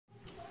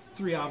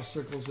3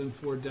 obstacles and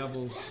 4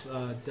 devils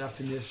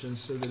definitions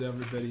so that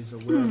everybody's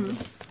aware of them.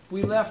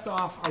 We left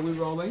off, are we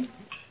rolling?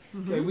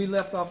 Okay, we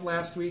left off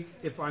last week,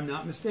 if I'm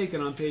not mistaken,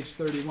 on page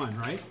 31,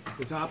 right?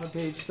 The top of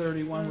page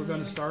 31, we're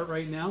going to start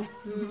right now.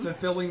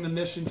 Fulfilling the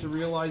mission to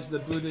realize the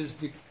Buddha's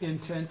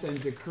intent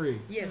and decree.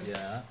 Yes.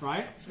 Yeah.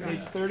 Right? Page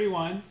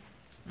 31,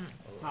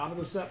 top of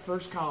the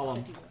first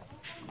column.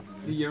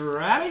 You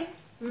ready?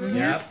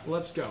 Yep.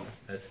 Let's go.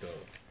 Let's go.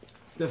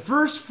 The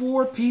first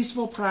 4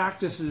 peaceful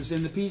practices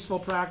in the peaceful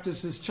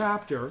practices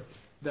chapter,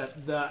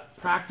 that the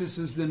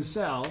practices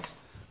themselves,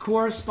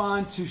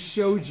 correspond to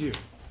shoju.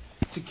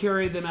 To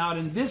carry them out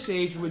in this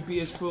age would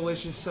be as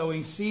foolish as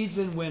sowing seeds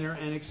in winter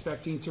and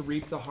expecting to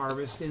reap the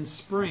harvest in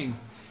spring.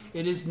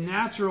 It is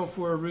natural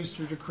for a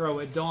rooster to crow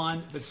at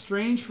dawn, but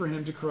strange for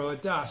him to crow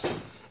at dusk.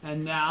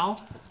 And now,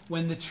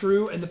 when the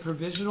true and the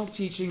provisional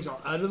teachings are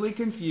utterly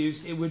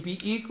confused, it would be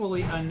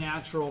equally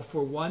unnatural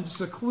for one to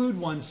seclude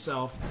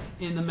oneself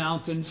in the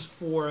mountains,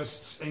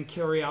 forests, and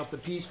carry out the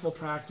peaceful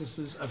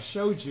practices of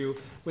shoju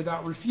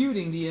without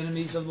refuting the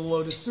enemies of the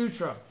Lotus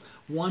Sutra.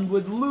 One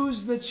would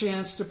lose the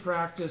chance to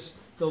practice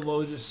the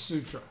Lotus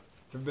Sutra.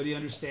 Everybody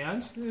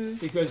understands?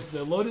 Because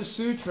the Lotus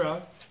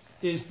Sutra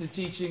is the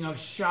teaching of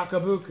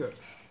Shakabuku,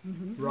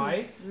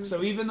 right?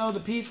 So even though the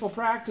peaceful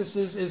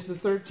practices is the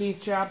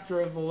 13th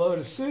chapter of the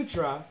Lotus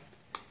Sutra,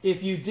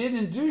 if you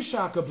didn't do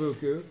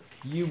Shakabuku,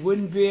 you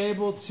wouldn't be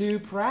able to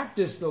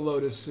practice the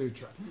Lotus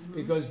Sutra,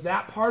 because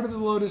that part of the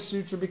Lotus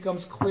Sutra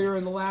becomes clear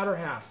in the latter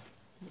half,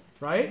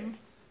 right?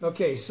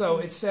 Okay, so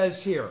it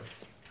says here,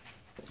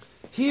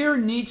 here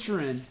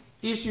Nichiren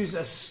issues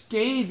a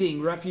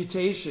scathing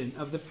refutation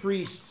of the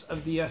priests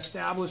of the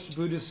established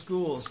Buddhist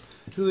schools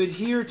who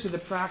adhere to the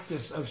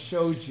practice of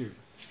shoju,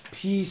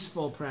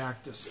 peaceful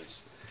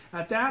practices.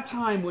 At that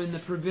time, when the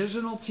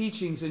provisional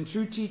teachings and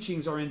true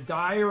teachings are in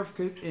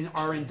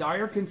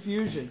dire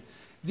confusion,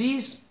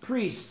 these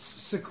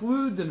priests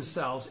seclude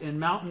themselves in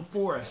mountain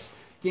forests,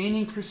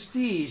 gaining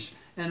prestige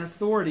and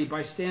authority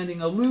by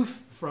standing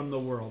aloof from the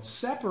world,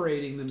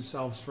 separating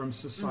themselves from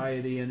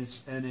society and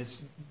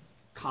its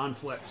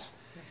conflicts.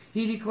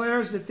 He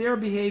declares that their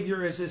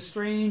behavior is as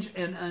strange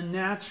and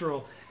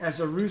unnatural as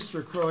a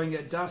rooster crowing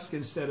at dusk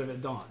instead of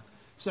at dawn.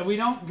 So we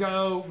don't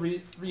go,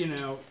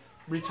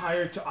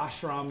 retire to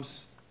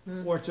ashrams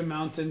or to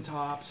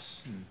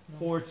mountaintops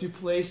or to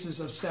places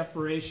of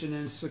separation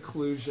and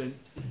seclusion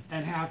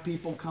and have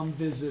people come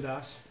visit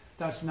us.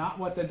 That's not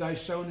what the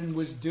Daishonin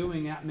was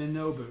doing at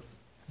Minobu.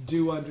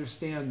 Do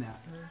understand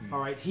that. All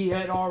right, he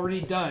had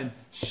already done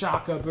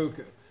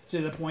Shakabuku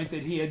to the point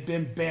that he had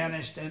been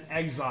banished and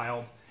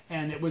exiled.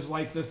 And it was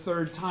like the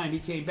 3rd time he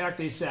came back,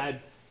 they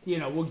said,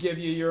 we'll give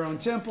you your own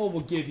temple,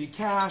 we'll give you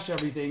cash,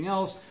 everything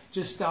else.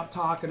 Just stop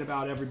talking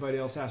about everybody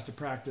else has to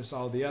practice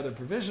all the other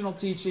provisional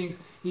teachings.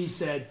 He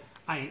said,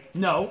 I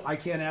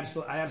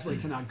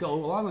absolutely cannot go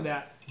along with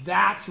that.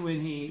 That's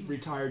when he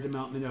retired to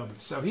Mount Minobu.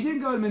 So he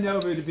didn't go to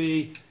Minobu to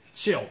be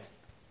chilled.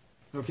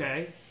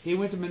 Okay? He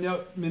went to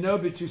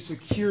Minobu to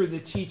secure the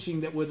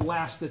teaching that would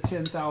last the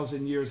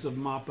 10,000 years of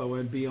Mappo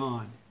and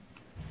beyond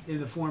in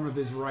the form of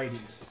his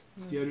writings.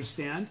 Do you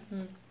understand?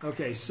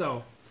 Okay,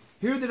 so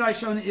here the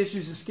Daishonin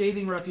issues a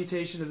scathing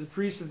refutation of the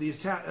priests of the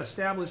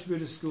established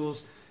Buddhist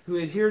schools who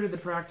adhere to the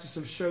practice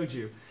of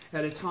shoju.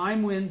 At a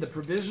time when the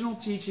provisional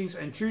teachings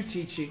and true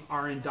teaching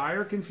are in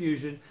dire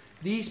confusion,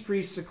 these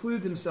priests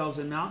seclude themselves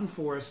in mountain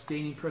forests,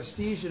 gaining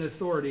prestige and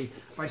authority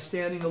by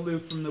standing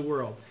aloof from the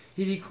world.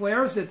 He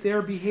declares that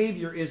their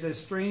behavior is as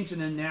strange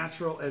and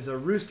unnatural as a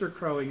rooster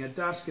crowing at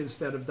dusk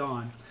instead of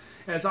dawn.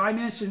 As I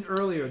mentioned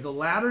earlier, the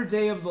latter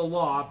day of the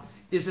law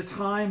is a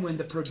time when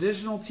the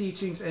provisional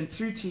teachings and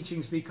true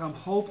teachings become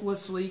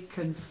hopelessly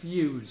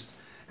confused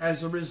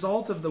as a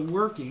result of the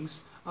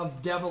workings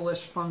of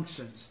devilish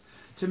functions.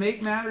 To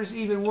make matters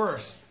even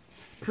worse,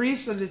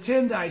 priests of the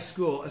Tendai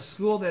school, a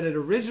school that had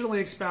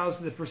originally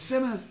espoused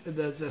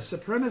the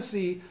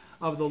supremacy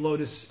of the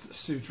Lotus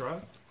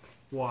Sutra.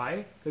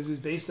 Why? Because it was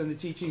based on the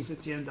teachings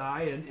of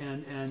Tendai,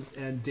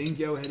 and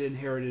Dingyo had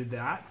inherited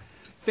that.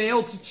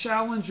 Failed to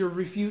challenge or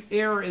refute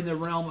error in the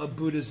realm of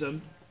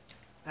Buddhism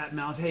at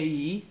Mount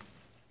Heii,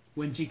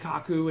 when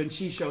Jikaku and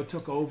Shisho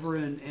took over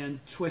and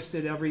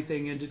twisted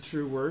everything into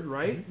true word,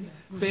 right?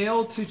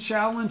 Failed to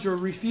challenge or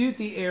refute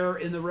the error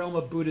in the realm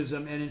of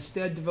Buddhism and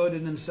instead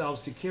devoted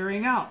themselves to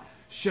carrying out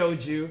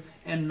shoju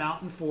and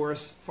mountain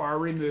forests far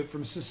removed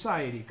from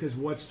society. Because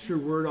what's true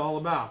word all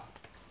about?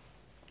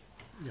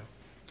 Yeah.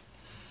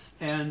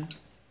 And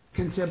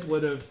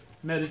contemplative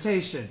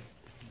meditation.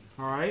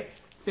 All right?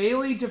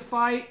 Failing to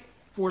fight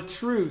for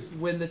truth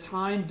when the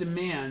time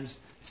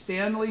demands,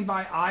 standing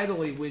by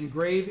idly when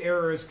grave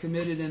error is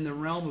committed in the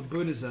realm of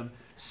Buddhism,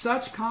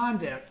 such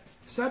conduct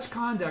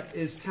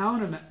is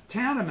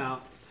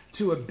tantamount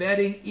to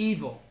abetting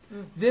evil.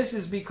 This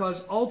is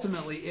because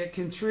ultimately it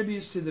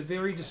contributes to the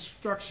very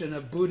destruction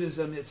of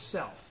Buddhism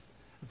itself.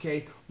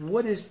 Okay,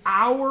 what is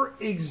our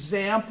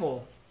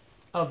example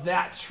of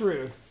that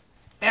truth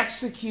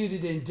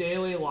executed in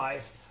daily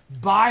life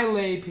by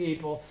lay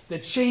people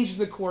that changed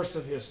the course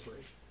of history?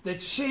 that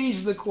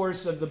changed the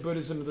course of the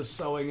Buddhism of the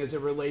sowing as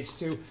it relates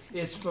to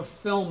its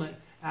fulfillment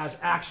as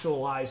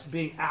actualized,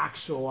 being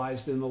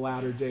actualized in the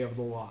latter day of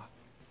the law.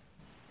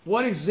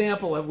 What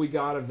example have we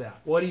got of that?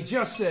 What he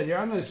just said here,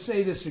 I'm going to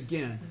say this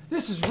again.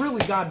 This is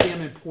really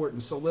goddamn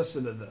important, so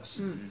listen to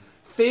this.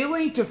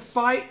 Failing to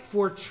fight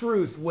for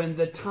truth when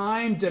the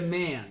time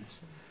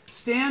demands,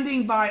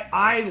 standing by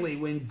idly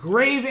when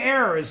grave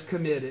error is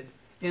committed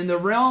in the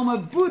realm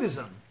of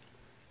Buddhism,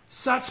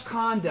 such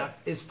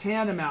conduct is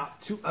tantamount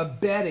to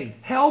abetting,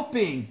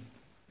 helping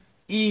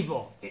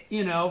evil,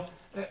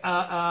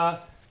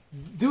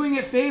 doing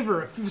it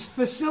favor,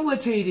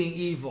 facilitating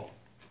evil.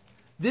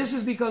 This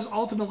is because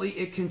ultimately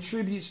it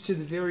contributes to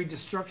the very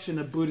destruction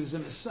of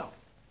Buddhism itself,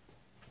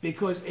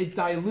 because it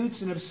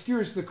dilutes and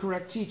obscures the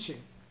correct teaching.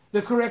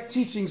 The correct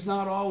teaching is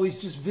not always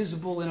just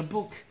visible in a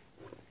book.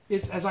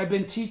 It's, as I've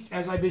been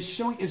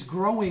showing, is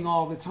growing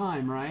all the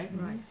time, right?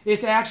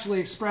 It's actually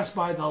expressed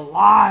by the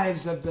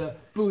lives of the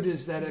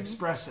Buddhas that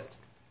express it.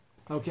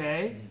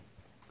 Okay?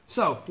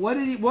 So, what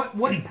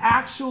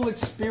actual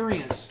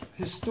experience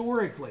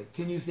historically?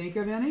 Can you think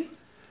of any?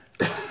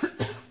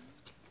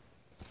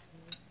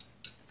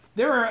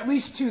 There are at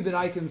least two that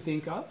I can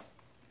think of.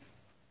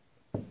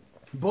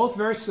 Both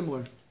very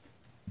similar.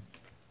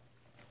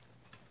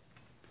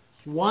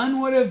 One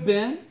would have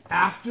been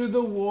after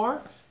the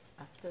war.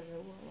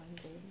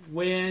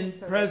 When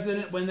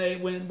President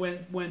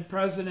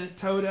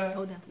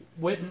Toda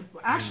went,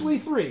 actually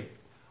three.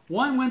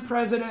 One, when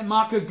President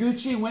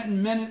Makaguchi went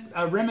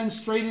and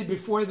remonstrated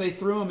before they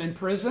threw him in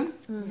prison,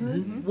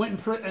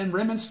 went and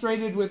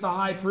remonstrated with the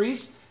high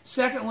priest.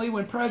 Secondly,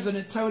 when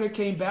President Toda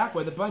came back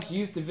with a bunch of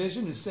youth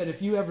division and said,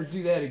 if you ever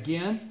do that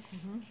again,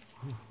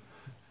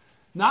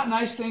 not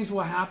nice things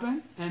will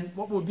happen. And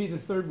what would be the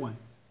third one?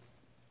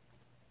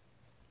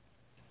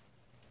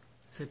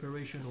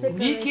 Separation.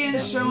 Nikken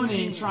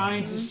Shonin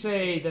trying to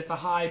say that the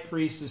high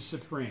priest is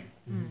supreme.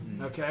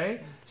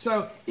 Okay?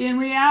 So, in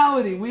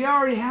reality, we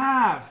already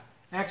have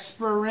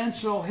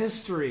experiential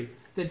history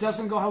that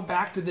doesn't go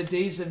back to the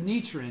days of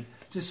Nichiren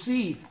to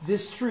see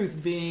this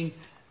truth being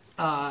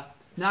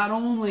not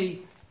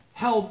only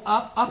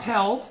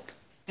upheld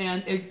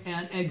and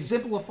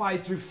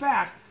exemplified through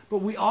fact,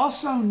 but we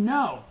also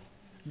know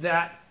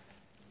that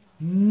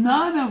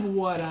none of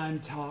what I'm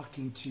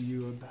talking to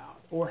you about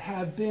or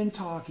have been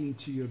talking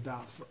to you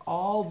about for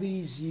all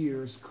these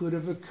years could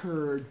have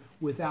occurred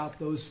without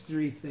those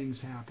three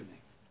things happening.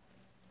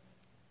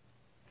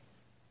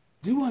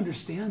 Do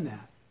understand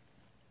that.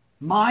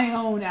 My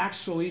own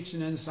actual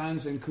Ichinen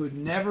Sanzen could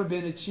never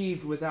been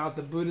achieved without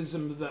the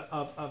Buddhism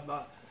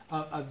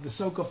of the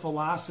Soka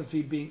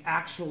philosophy being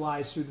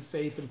actualized through the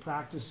faith and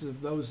practice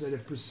of those that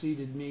have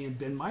preceded me and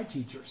been my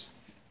teachers.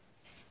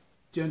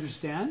 Do you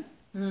understand?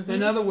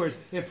 In other words,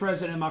 if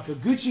President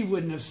Makaguchi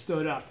wouldn't have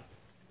stood up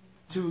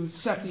to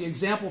set the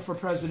example for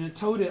President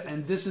Toda,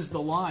 and this is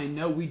the line,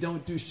 no, we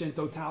don't do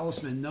Shinto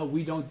talisman, no,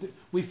 we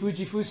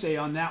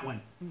Fujifuse on that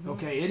one.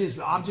 Okay, it is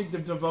the object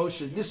of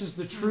devotion. This is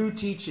the true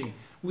teaching.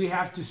 We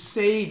have to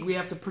save, we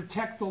have to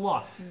protect the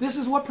law. This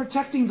is what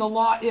protecting the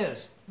law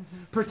is.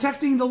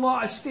 Protecting the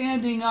law is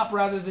standing up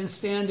rather than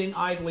standing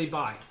idly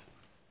by.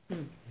 Do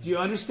you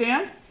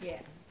understand? Yeah.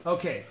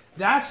 Okay,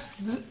 that's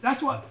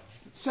what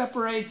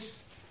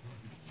separates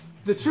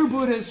the true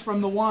Buddhas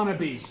from the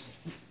wannabes,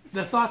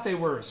 the thought they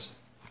were.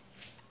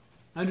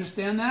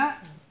 Understand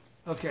that?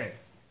 Okay.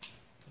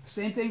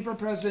 Same thing for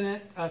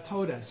President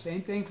Toda.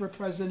 Same thing for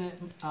President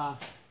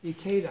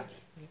Ikeda.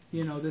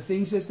 You know, the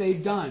things that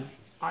they've done.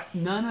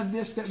 None of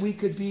this that we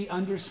could be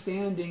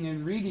understanding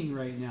and reading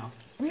right now.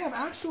 We have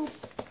actual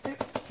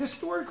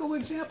historical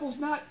examples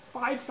not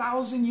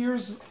 5,000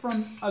 years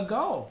from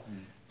ago.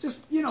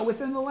 Just,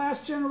 within the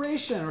last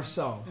generation or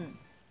so.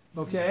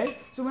 Okay?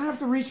 So we don't have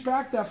to reach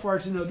back that far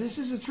to know this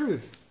is the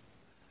truth.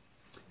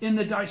 In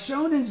the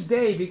Daishonin's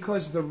day,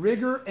 because the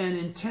rigor and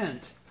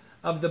intent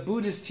of the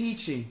Buddha's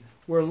teaching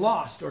were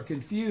lost or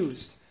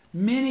confused,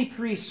 many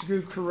priests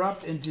grew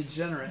corrupt and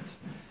degenerate.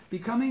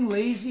 Becoming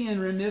lazy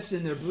and remiss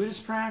in their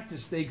Buddhist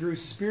practice, they grew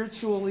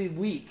spiritually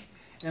weak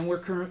and were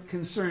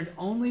concerned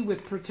only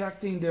with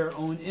protecting their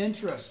own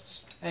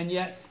interests. And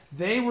yet,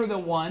 they were the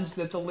ones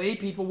that the lay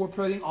people were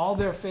putting all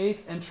their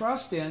faith and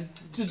trust in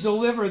to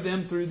deliver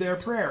them through their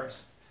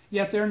prayers.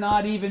 Yet they're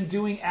not even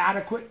doing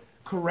adequate,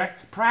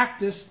 correct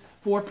practice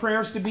for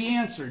prayers to be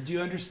answered. Do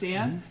you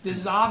understand? This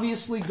is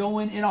obviously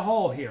going in a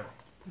hole here.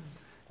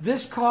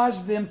 This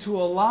caused them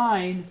to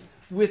align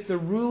with the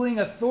ruling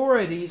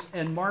authorities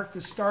and marked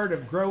the start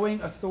of growing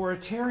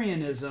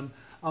authoritarianism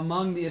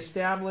among the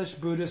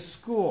established Buddhist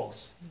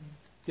schools.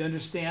 Do you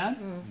understand?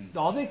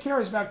 All they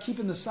care is about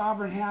keeping the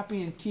sovereign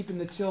happy and keeping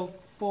the till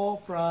full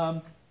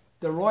from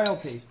the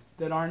royalty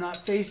that are not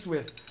faced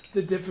with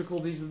the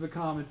difficulties of the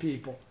common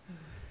people.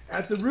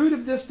 At the root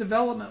of this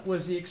development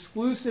was the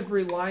exclusive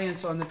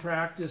reliance on the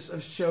practice of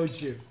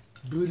shoju.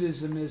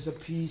 Buddhism is a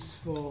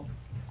peaceful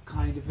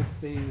kind of a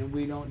thing, and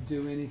we don't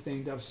do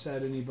anything to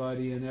upset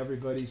anybody, and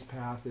everybody's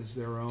path is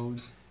their own,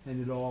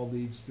 and it all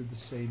leads to the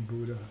same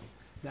Buddha.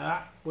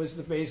 That was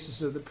the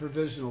basis of the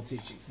provisional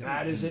teachings.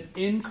 That is an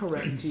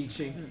incorrect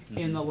teaching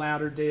in the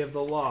latter day of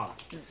the law.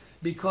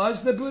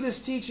 Because the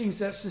Buddhist teachings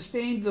that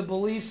sustained the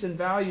beliefs and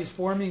values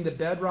forming the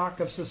bedrock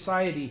of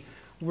society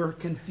were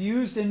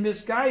confused and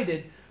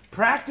misguided,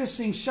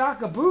 practicing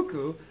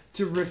shakabuku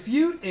to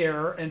refute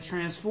error and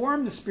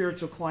transform the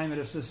spiritual climate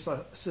of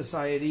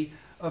society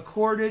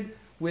accorded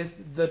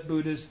with the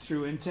Buddha's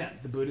true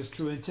intent. The Buddha's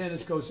true intent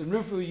is Kosen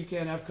Rufu. You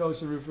can't have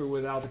Kosen Rufu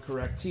without the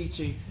correct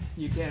teaching.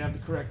 You can't have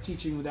the correct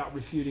teaching without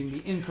refuting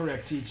the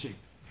incorrect teaching.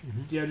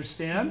 Mm-hmm. Do you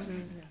understand?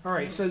 Mm-hmm. All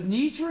right, so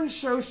Nichiren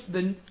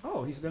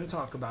Shoshu, he's going to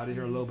talk about it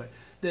here a little bit.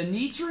 The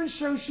Nichiren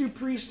Shoshu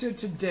priesthood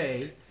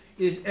today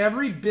is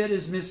every bit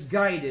as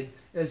misguided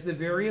as the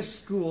various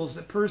schools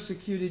that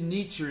persecuted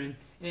Nichiren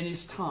in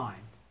his time.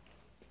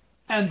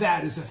 And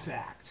that is a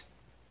fact.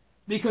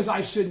 Because I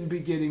shouldn't be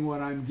getting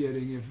what I'm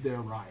getting if they're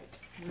right.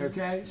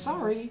 Okay?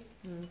 Sorry.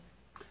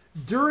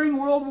 During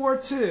World War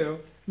II,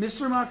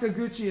 Mr.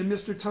 Makaguchi and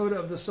Mr. Toda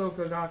of the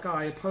Soka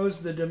Gakkai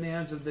opposed the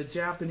demands of the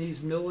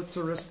Japanese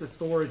militarist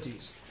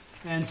authorities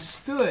and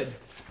stood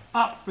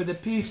up for the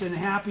peace and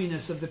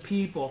happiness of the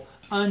people,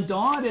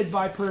 undaunted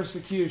by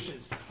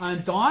persecutions,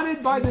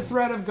 undaunted by the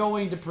threat of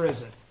going to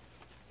prison.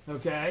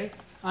 Okay?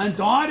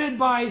 Undaunted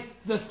by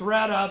the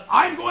threat of,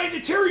 I'm going to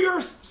tear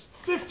your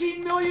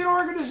 15 million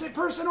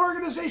person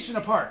organization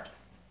apart.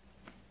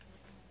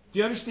 Do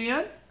you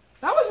understand?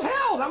 That was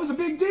hell. That was a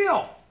big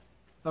deal.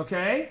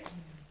 Okay?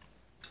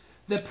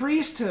 The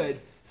priesthood,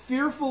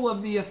 fearful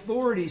of the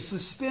authorities,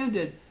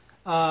 suspended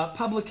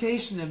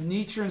publication of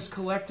Nichiren's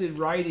collected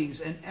writings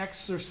and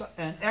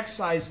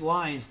excised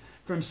lines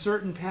from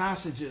certain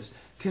passages,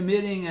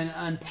 committing an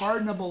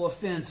unpardonable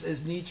offense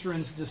as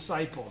Nichiren's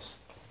disciples.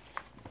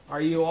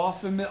 Are you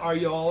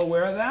all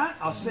aware of that?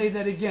 I'll say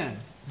that again.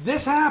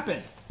 This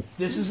happened.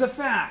 This is a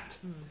fact.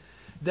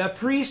 The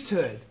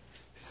priesthood,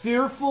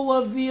 fearful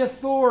of the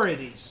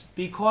authorities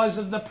because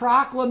of the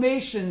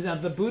proclamations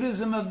of the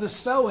Buddhism of the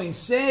sowing,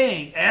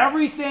 saying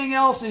everything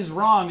else is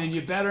wrong and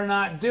you better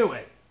not do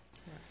it.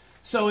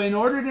 So in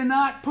order to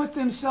not put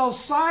themselves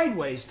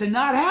sideways, to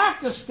not have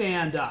to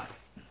stand up,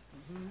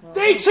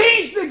 they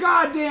changed the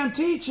goddamn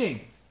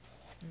teaching.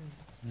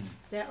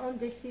 Their own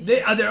decision.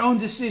 Their own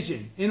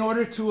decision, in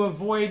order to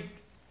avoid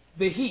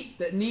the heat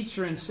that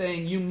Nichiren's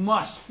saying you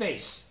must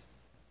face.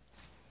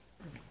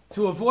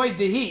 To avoid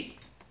the heat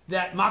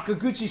that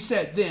Makaguchi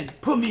said, then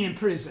put me in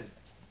prison.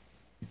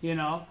 You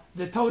know,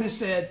 the Toda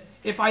said,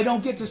 if I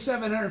don't get to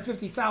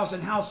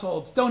 750,000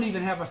 households, don't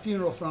even have a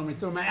funeral for me.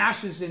 Throw my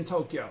ashes in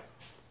Tokyo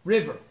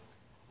River.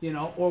 You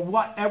know, or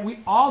what we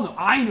all know.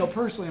 I know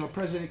personally what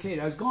President Ikeda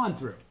has gone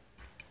through.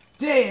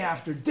 Day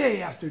after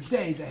day after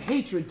day, the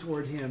hatred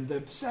toward him,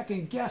 the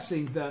second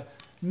guessing, the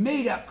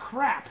made up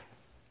crap.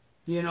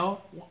 You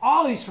know,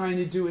 all he's trying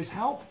to do is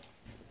help.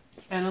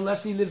 And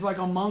unless he lives like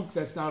a monk,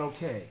 that's not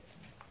okay.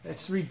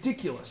 That's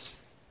ridiculous.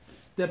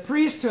 The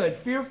priesthood,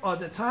 fearful, at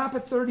the top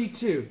of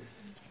 32,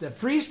 the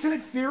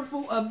priesthood,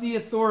 fearful of the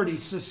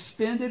authorities,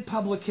 suspended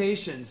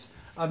publications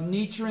of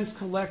Nichiren's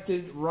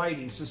collected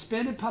writings,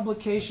 suspended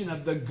publication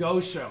of the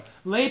Gosho.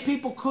 Lay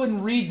people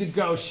couldn't read the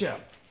Gosho.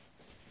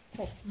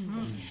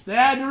 They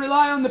had to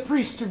rely on the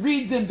priest to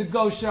read them the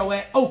Gosho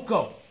at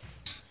Oko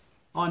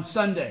on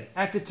Sunday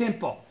at the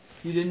temple.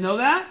 You didn't know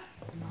that?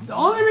 The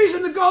only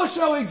reason the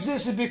Gosho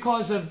exists is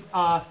because of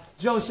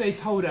Josei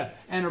Toda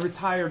and a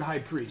retired high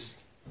priest.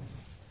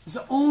 It's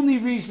the only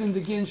reason the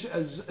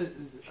Gosho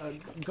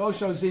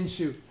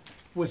Zinshu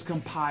was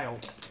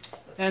compiled.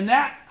 And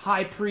that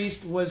high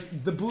priest was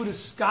the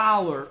Buddhist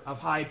scholar of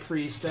high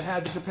priests that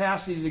had the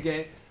capacity to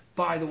get,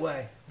 by the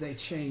way, they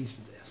changed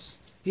this.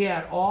 He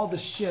had all the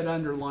shit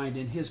underlined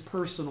in his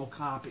personal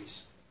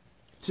copies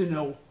to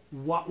know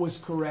what was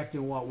correct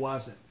and what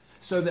wasn't.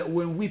 So that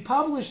when we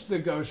published the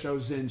Gosho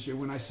Zinshu,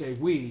 when I say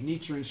we,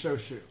 Nichiren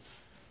Shoshu,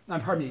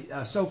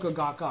 Soka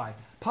Gakkai,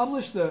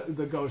 published the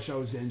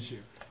Gosho Zinshu,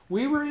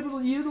 we were able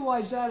to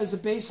utilize that as a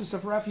basis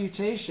of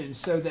refutation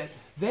so that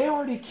they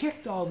already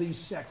kicked all these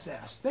sects'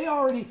 ass. They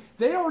already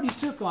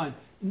took on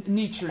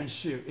Nichiren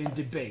Shu in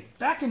debate.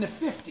 Back in the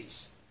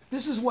 50s.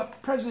 This is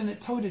what President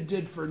Toda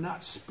did for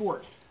not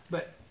sport,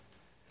 but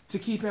to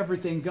keep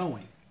everything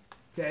going.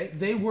 Okay?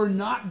 They were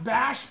not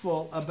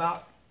bashful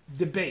about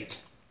debate.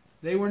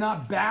 They were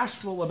not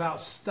bashful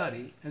about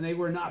study, and they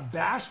were not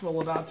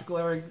bashful about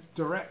declaring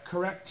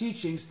correct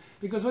teachings,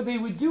 because what they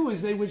would do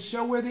is they would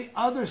show where the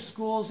other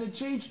schools had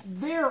changed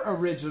their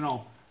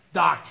original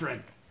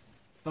doctrine,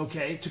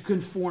 okay, to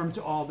conform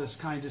to all this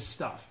kind of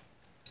stuff.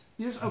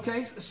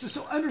 Okay,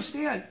 so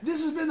understand,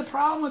 this has been the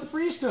problem with the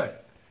priesthood.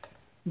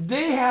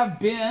 They have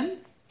been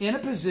in a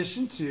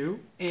position to,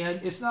 and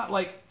it's not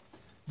like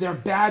they're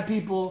bad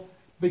people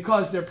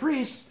because they're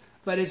priests,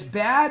 but it's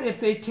bad if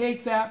they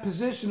take that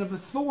position of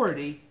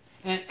authority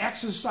and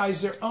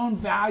exercise their own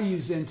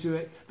values into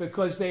it,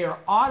 because they are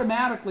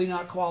automatically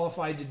not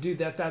qualified to do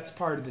that. That's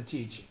part of the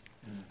teaching.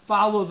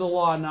 Follow the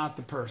law, not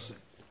the person.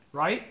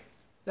 Right?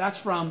 That's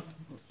from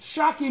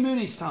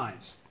Shakyamuni's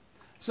times.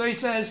 So he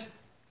says,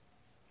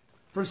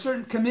 for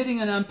certain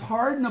committing an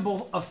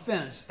unpardonable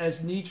offense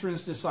as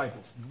Nichiren's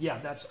disciples. Yeah,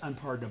 that's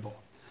unpardonable.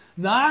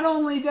 Not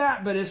only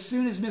that, but as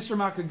soon as Mr.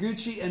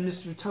 Makaguchi and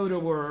Mr. Toda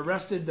were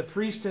arrested, the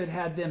priesthood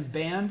had them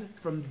banned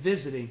from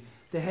visiting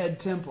the head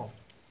temple,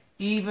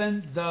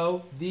 even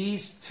though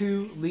these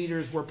two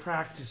leaders were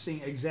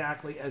practicing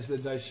exactly as the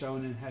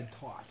Daishonin had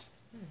taught.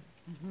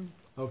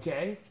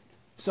 Okay?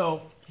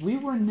 So, we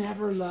were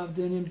never loved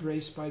and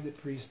embraced by the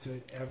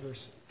priesthood ever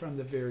from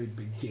the very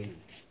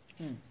beginning,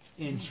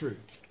 in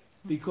truth.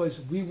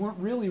 Because we weren't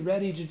really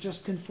ready to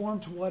just conform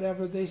to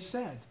whatever they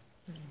said.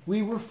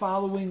 We were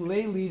following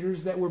lay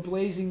leaders that were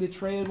blazing the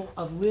trail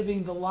of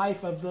living the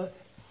life of the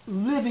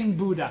living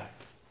Buddha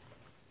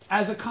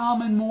as a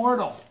common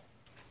mortal,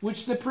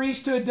 which the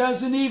priesthood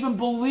doesn't even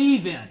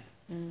believe in.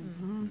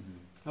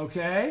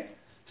 Okay?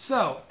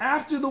 So,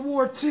 after the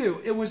war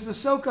too, it was the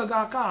Soka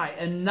Gakkai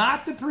and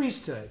not the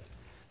priesthood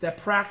that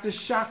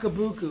practiced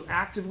shakabuku,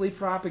 actively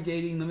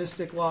propagating the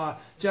mystic law,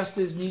 just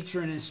as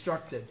Nichiren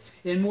instructed.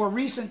 In more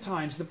recent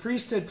times, the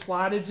priesthood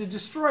plotted to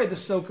destroy the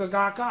Soka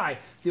Gakkai,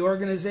 the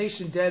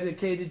organization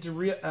dedicated to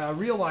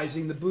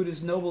realizing the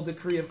Buddha's noble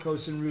decree of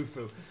Kosen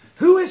Rufu.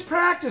 Who is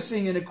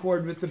practicing in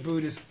accord with the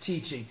Buddhist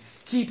teaching,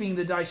 keeping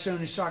the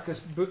Daishonin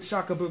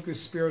Shakabuku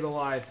spirit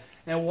alive,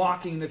 and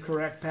walking the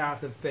correct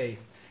path of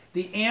faith?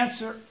 The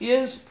answer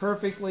is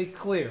perfectly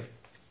clear.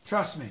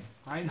 Trust me,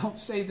 I don't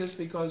say this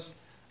because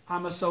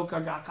I'm a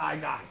Soka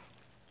Gakkai guy.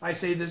 I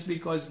say this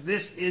because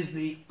this is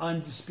the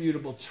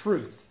undisputable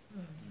truth.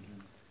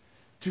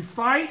 To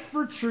fight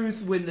for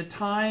truth when the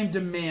time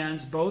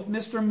demands, both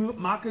Mr.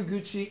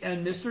 Makaguchi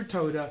and Mr.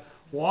 Toda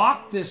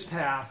walk this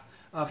path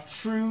of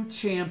true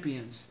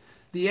champions.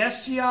 The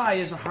SGI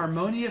is a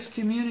harmonious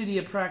community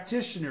of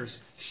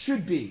practitioners,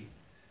 should be,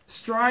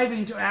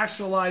 striving to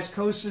actualize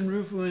Kosen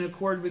Rufu in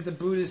accord with the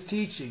Buddha's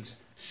teachings,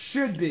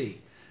 should be,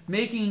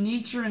 making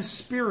Nichiren's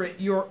spirit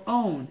your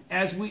own,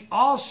 as we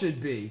all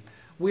should be.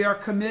 We are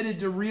committed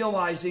to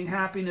realizing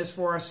happiness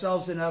for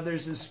ourselves and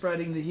others and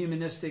spreading the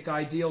humanistic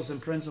ideals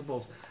and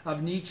principles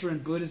of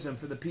Nichiren Buddhism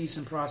for the peace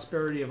and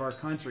prosperity of our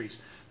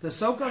countries. The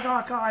Soka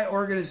Gakkai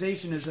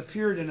organization has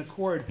appeared in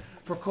accord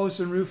for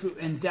Kosen Rufu,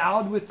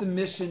 endowed with the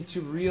mission to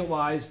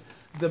realize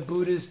the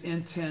Buddha's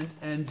intent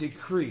and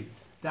decree.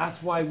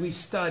 That's why we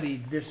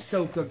studied this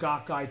Soka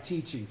Gakkai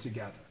teaching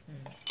together,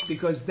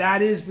 because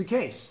that is the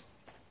case.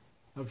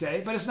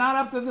 Okay, but it's not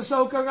up to the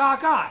Soka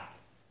Gakkai.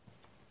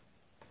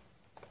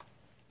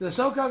 The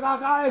Soka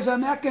Gakkai is a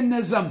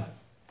mechanism.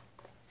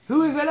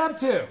 Who is it up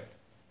to?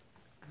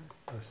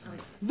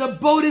 The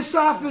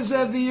bodhisattvas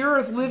of the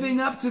earth, living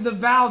up to the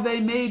vow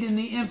they made in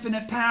the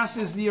infinite past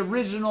as the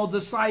original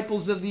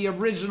disciples of the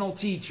original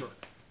teacher.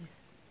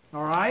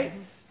 All right?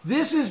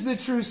 This is the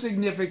true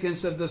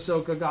significance of the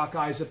Soka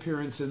Gakkai's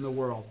appearance in the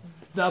world.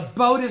 The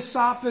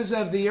bodhisattvas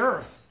of the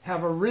earth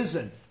have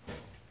arisen,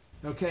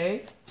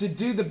 okay,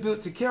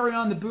 to carry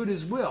on the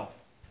Buddha's will.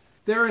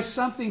 There is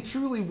something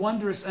truly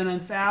wondrous and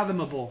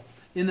unfathomable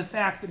in the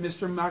fact that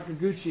Mr.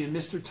 Makaguchi and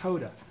Mr.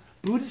 Toda,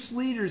 Buddhist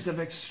leaders of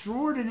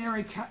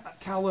extraordinary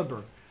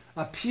caliber,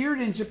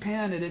 appeared in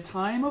Japan at a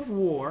time of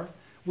war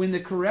when the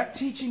correct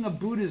teaching of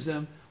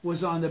Buddhism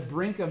was on the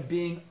brink of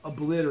being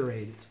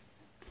obliterated.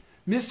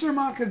 Mr.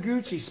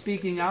 Makaguchi,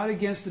 speaking out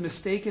against the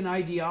mistaken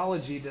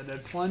ideology that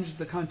had plunged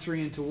the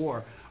country into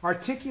war,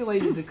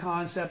 articulated the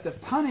concept of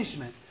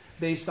punishment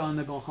based on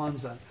the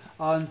Gohonzon,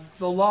 on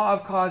the law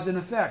of cause and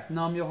effect,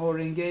 Nam-myoho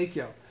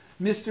Renge-kyo.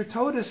 Mr.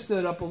 Toda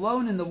stood up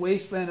alone in the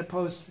wasteland of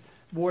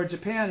post-war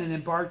Japan and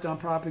embarked on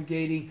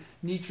propagating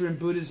Nichiren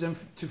Buddhism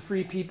to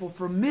free people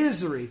from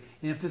misery,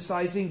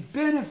 emphasizing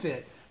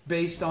benefit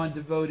based on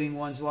devoting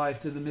one's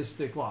life to the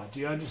mystic law. Do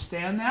you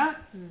understand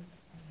that?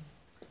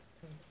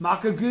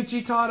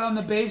 Makaguchi taught on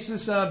the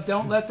basis of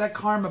don't let that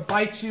karma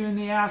bite you in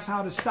the ass,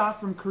 how to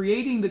stop from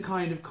creating the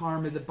kind of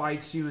karma that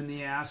bites you in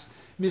the ass.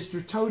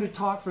 Mr. Toda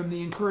taught from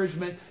the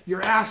encouragement,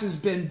 your ass has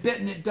been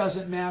bitten, it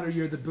doesn't matter,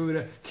 you're the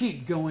Buddha,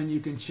 keep going, you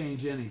can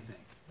change anything.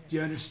 Do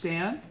you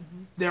understand?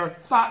 Their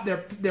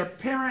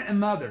parent and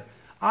mother.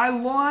 I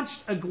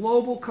launched a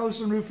global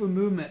Kosen Rufu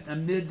movement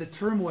amid the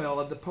turmoil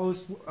of the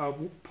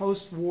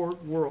post-war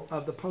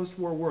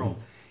world,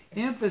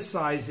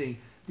 emphasizing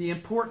the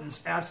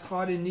importance, as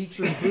taught in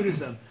Nichiren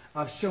Buddhism,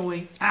 of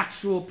showing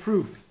actual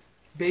proof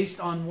based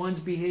on one's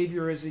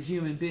behavior as a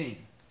human being.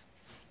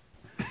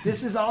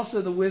 This is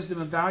also the wisdom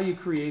of value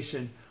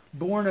creation,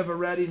 born of a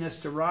readiness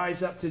to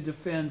rise up to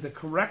defend the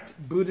correct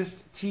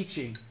Buddhist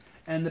teaching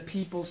and the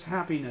people's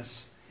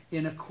happiness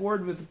in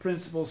accord with the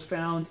principles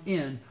found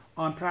in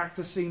on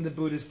practicing the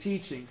Buddhist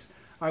teachings.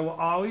 I will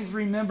always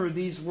remember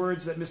these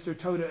words that Mr.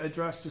 Toda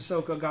addressed to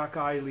Soka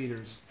Gakkai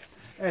leaders.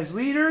 As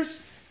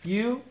leaders,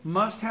 you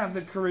must have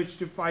the courage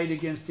to fight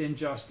against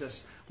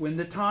injustice. When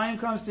the time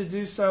comes to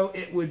do so,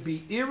 it would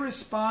be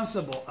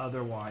irresponsible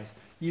otherwise.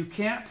 You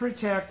can't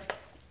protect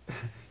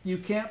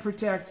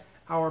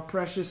our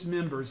precious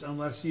members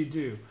unless you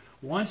do.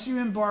 Once you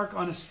embark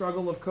on a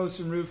struggle of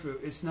Kosen Rufu,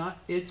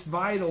 it's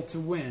vital to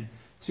win.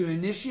 To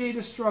initiate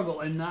a struggle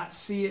and not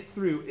see it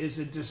through is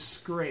a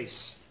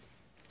disgrace.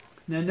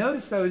 Now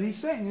notice though, he's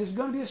saying there's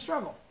going to be a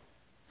struggle.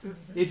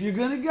 If you're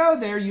going to go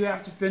there, you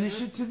have to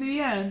finish it to the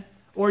end,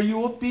 or you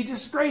will be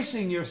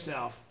disgracing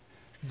yourself.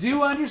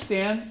 Do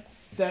understand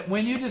that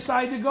when you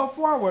decide to go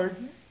forward,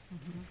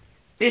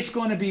 it's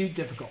going to be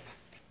difficult.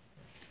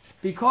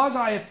 Because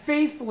I have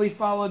faithfully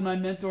followed my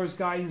mentor's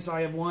guidance,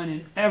 I have won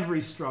in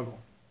every struggle.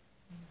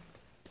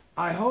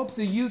 I hope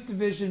the youth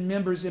division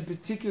members in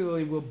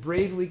particular will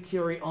bravely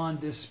carry on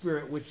this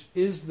spirit, which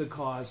is the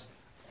cause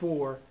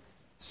for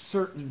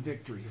certain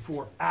victory,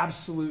 for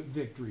absolute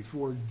victory,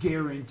 for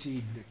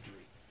guaranteed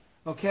victory.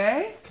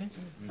 Okay? Okay.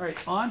 All right,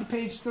 on to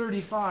page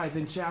 35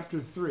 in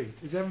chapter 3.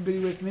 Is everybody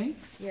with me?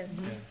 Yes.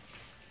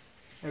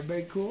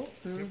 Everybody cool?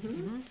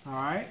 Mm-hmm. All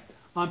right.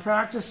 On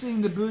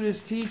practicing the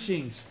Buddha's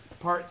teachings,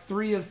 part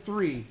 3 of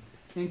 3,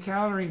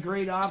 encountering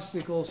great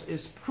obstacles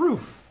is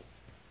proof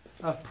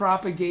of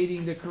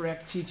propagating the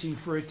correct teaching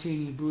for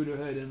attaining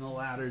Buddhahood in the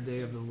latter day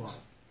of the law.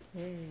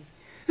 Hey.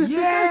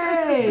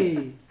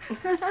 Yay!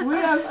 We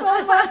have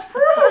so much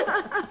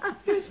proof!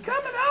 It's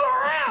coming out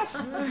our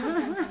ass!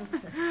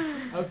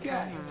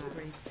 Okay.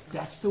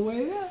 That's the way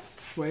it is.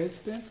 That's the way it's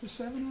been for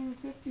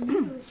 750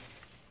 years.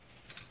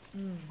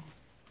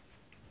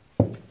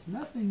 It's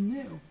nothing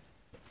new.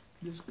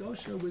 This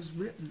Gosha was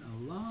written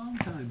a long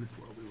time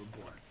before we were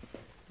born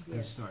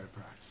and started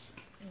practicing.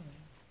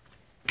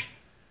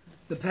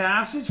 The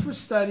passage for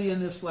study in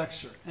this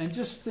lecture, and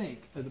just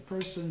think of the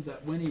person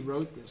that when he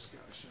wrote this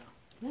Gosha,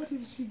 what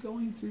is he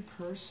going through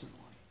personally?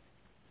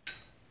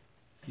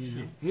 You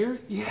know, here,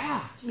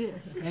 yeah.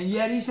 Yes. And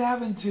yet he's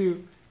having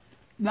to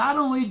not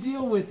only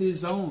deal with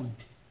his own,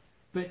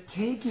 but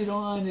take it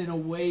on in a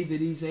way that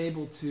he's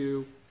able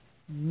to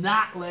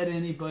not let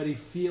anybody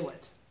feel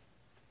it.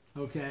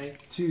 Okay?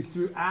 To,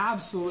 through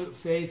absolute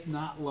faith,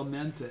 not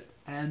lament it.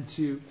 And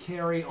to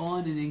carry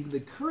on in the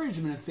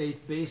encouragement of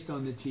faith based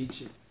on the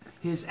teaching.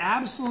 His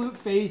absolute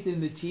faith in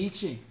the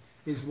teaching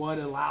is what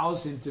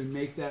allows him to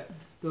make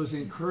those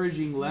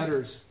encouraging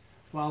letters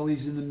while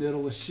he's in the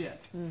middle of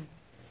shit.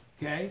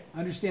 Okay?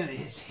 Understand that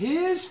it's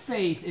his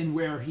faith in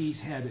where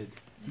he's headed,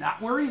 not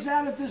where he's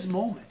at this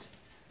moment,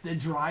 that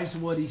drives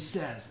what he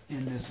says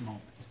in this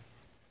moment.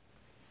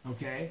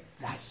 Okay?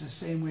 That's the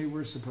same way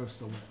we're supposed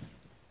to live.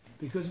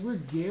 Because we're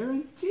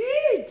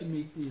guaranteed to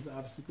meet these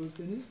obstacles,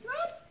 and it's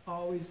not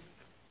always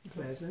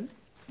pleasant.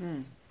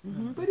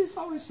 But it's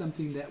always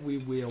something that we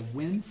will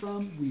win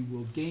from, we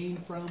will gain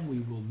from, we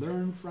will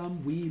learn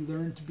from, we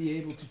learn to be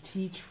able to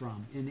teach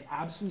from. In the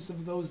absence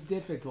of those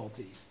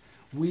difficulties,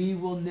 we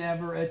will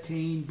never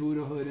attain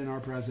Buddhahood in our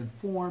present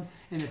form.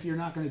 And if you're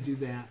not going to do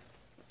that,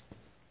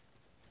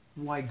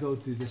 why go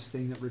through this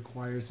thing that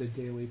requires a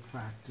daily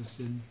practice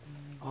in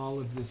all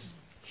of this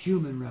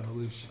human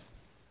revolution?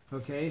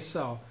 Okay,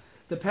 so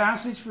the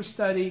passage for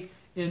study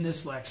in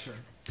this lecture.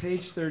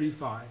 Page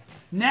 35.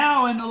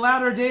 Now, in the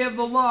latter day of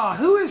the law,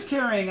 who is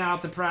carrying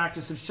out the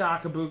practice of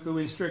Shakabuku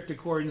in strict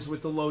accordance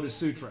with the Lotus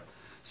Sutra?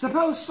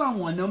 Suppose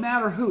someone, no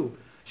matter who,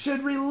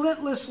 should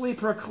relentlessly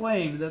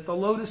proclaim that the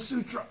Lotus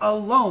Sutra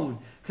alone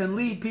can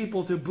lead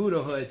people to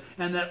Buddhahood,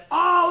 and that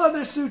all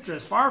other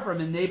sutras, far from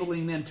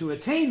enabling them to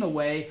attain the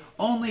way,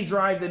 only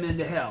drive them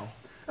into hell.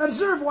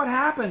 Observe what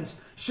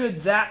happens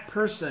should that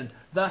person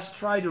thus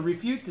try to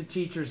refute the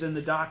teachers and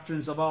the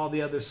doctrines of all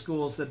the other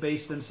schools that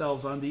base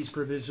themselves on these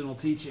provisional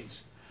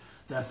teachings.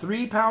 The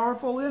three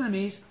powerful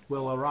enemies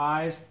will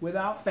arise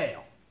without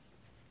fail.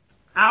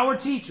 Our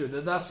teacher,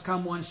 the thus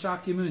come one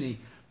Shakyamuni,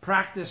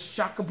 practiced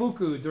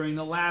Shakabuku during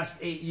the last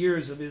 8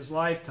 years of his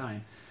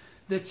lifetime.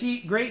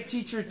 The great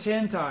teacher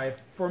Tentai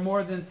for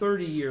more than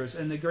 30 years,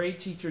 and the great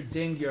teacher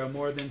Dingyo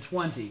more than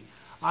 20.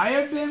 I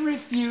have been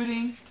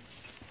refuting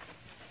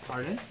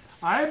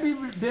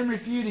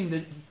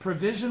the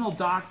provisional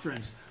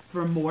doctrines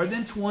for more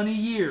than 20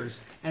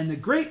 years, and the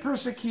great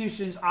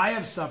persecutions I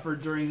have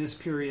suffered during this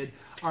period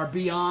are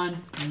beyond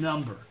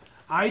number.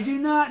 I do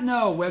not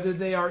know whether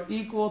they are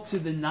equal to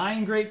the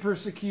 9 great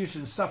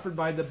persecutions suffered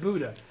by the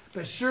Buddha,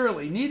 but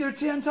surely neither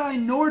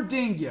Tentai nor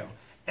Dingyo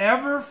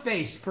ever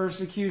faced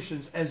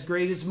persecutions as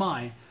great as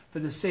mine for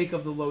the sake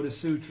of the Lotus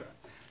Sutra.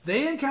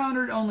 They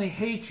encountered only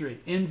hatred,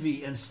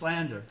 envy, and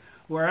slander,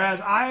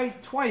 whereas I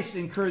twice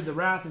incurred the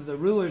wrath of the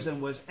rulers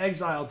and was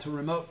exiled to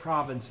remote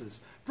provinces.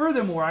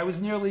 Furthermore, I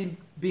was nearly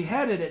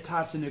beheaded at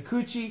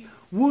Tatsunokuchi,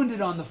 wounded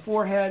on the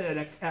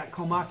forehead at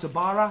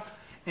Komatsubara,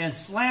 and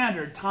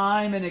slandered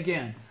time and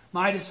again.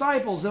 My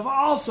disciples have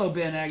also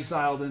been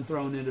exiled and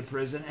thrown into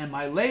prison, and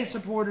my lay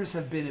supporters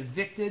have been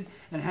evicted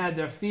and had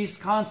their fiefs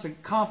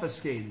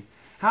confiscated.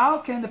 How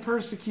can the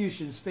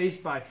persecutions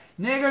faced by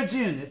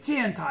Nagarjuna,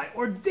 Tiantai,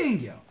 or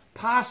Dingyo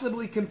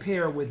possibly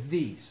compare with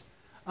these?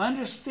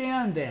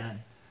 Understand,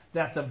 then,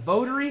 that the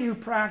votary who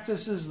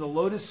practices the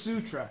Lotus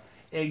Sutra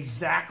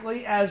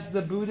exactly as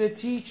the Buddha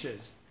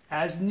teaches,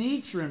 as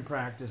Nichiren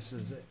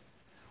practices it,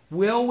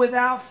 will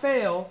without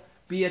fail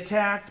be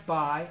attacked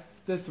by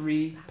the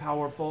three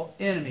powerful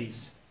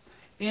enemies.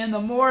 In the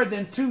more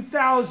than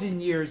 2,000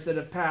 years that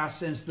have passed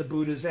since the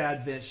Buddha's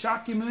advent,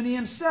 Shakyamuni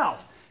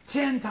himself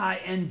Tentai,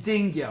 and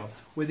Dingyo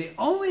were the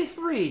only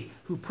three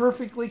who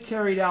perfectly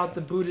carried out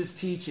the Buddha's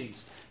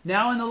teachings.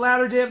 Now in the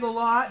latter day of the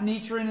law,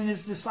 Nichiren and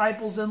his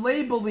disciples and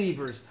lay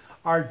believers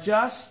are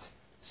just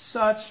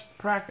such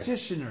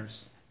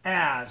practitioners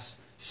as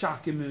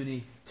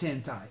Shakyamuni,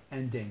 Tentai,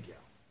 and Dingyo.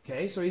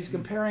 Okay, so he's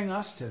comparing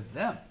us to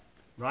them,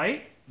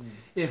 right?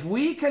 If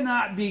we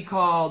cannot be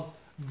called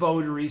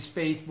votaries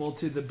faithful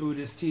to the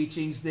Buddha's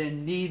teachings,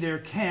 then neither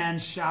can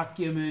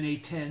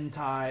Shakyamuni,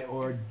 Tentai,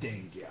 or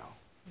Dingyo.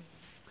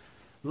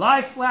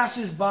 Life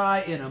flashes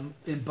by in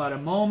but a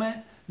moment.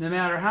 No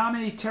matter how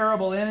many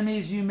terrible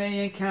enemies you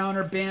may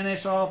encounter,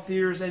 banish all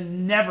fears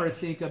and never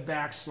think of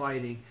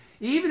backsliding.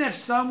 Even if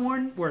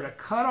someone were to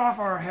cut off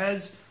our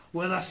heads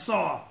with a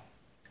saw,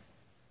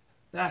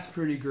 that's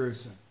pretty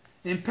gruesome.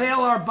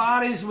 Impale our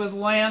bodies with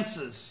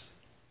lances.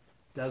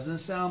 Doesn't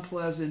sound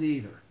pleasant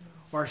either.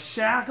 Or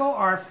shackle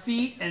our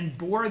feet and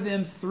bore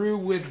them through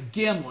with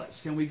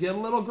gimlets. Can we get a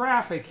little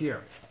graphic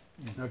here?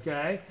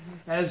 Okay?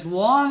 As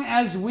long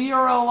as we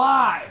are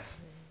alive,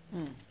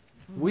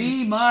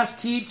 we must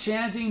keep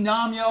chanting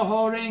Nam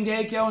Myoho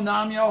Renge Kyo,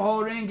 Nam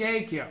Myoho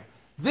Renge Kyo.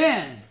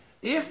 Then,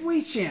 if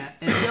we chant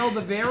until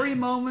the very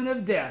moment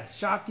of death,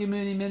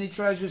 Shakyamuni, many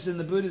treasures, and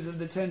the Buddhas of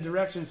the 10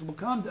 directions will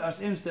come to us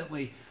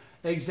instantly,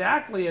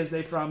 exactly as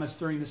they promised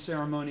during the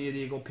ceremony at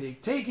Eagle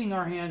Peak. Taking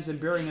our hands and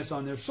bearing us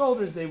on their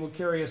shoulders, they will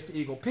carry us to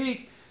Eagle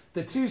Peak.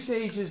 The 2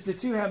 sages, the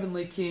 2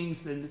 heavenly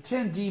kings, and the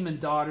 10 demon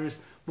daughters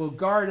will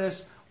guard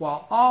us,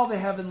 while all the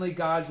heavenly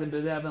gods and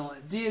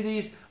benevolent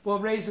deities will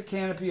raise a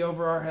canopy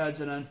over our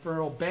heads and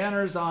unfurl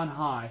banners on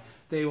high.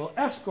 They will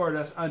escort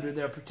us under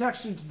their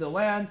protection to the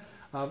land,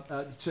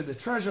 to the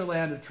treasure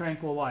land of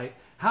tranquil light.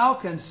 How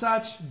can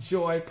such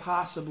joy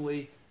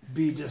possibly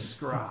be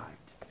described?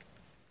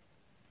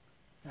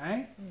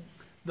 Okay?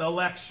 The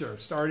lecture,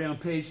 starting on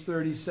page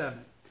 37.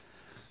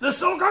 The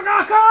Soka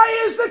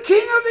Gakkai is the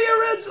king of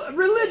the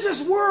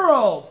religious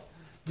world,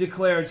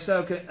 declared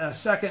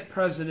second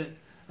president,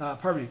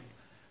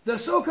 The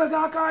Soka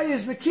Gakkai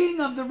is the king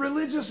of the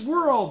religious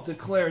world,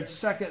 declared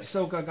second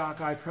Soka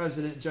Gakkai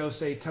president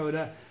Josei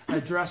Toda,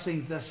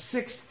 addressing the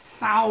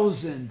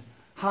 6,000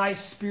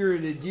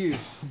 high-spirited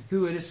youth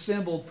who had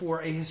assembled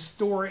for a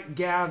historic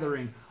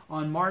gathering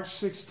on March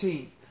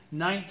 16,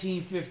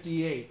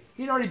 1958.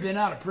 He'd already been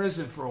out of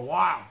prison for a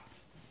while.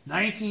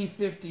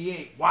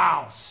 1958.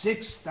 Wow,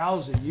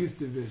 6,000 youth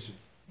division.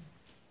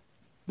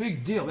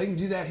 Big deal. They can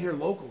do that here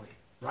locally,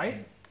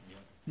 right? Yeah.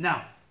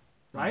 Now,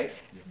 right?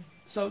 Yeah.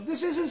 So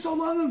this isn't so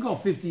long ago,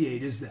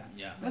 58, is that?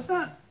 Yeah. That's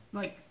not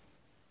like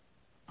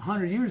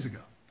 100 years ago.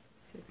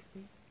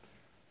 60.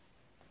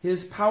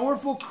 His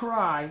powerful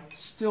cry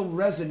still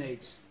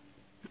resonates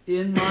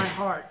in my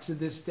heart to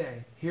this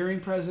day. Hearing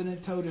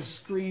President Toda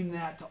scream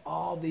that to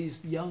all these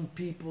young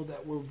people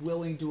that were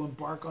willing to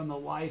embark on the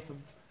life of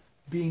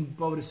being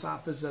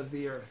bodhisattvas of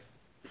the earth.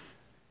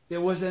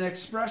 It was an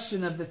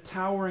expression of the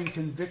towering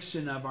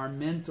conviction of our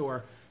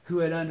mentor, who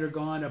had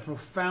undergone a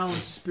profound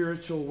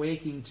spiritual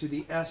awakening to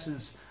the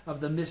essence of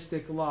the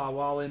mystic law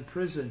while in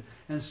prison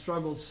and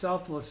struggled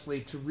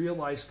selflessly to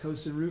realize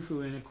Kosen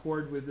Rufu in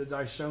accord with the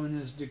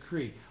Daishonin's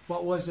decree.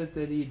 What was it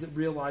that he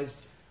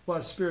realized?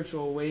 What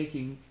spiritual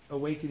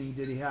awakening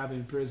did he have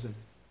in prison?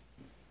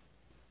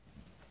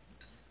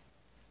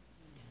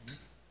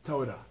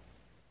 Toda.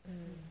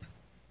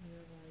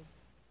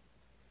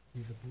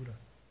 He's a Buddha.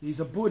 He's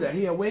a Buddha.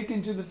 He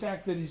awakened to the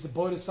fact that he's the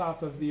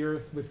bodhisattva of the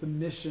earth with the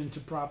mission to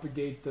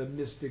propagate the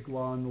mystic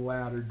law in the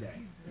latter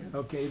day.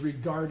 Okay,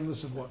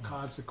 regardless of what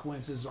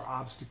consequences or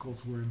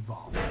obstacles were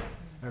involved.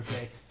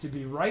 Okay, to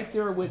be right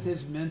there with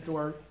his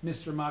mentor,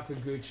 Mr.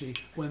 Makaguchi,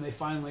 when they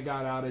finally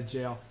got out of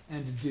jail,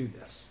 and to do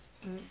this.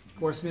 Of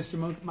course,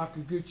 Mr.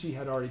 Makaguchi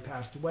had already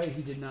passed away.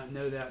 He did not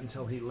know that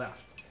until he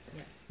left.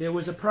 It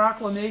was a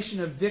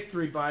proclamation of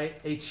victory by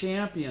a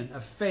champion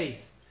of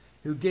faith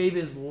who gave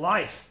his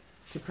life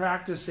to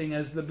practicing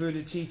as the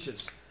Buddha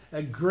teaches.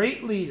 A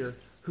great leader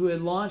who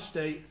had launched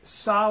a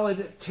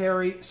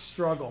solitary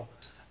struggle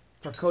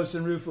for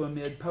Kosen Rufu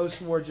amid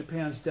post-war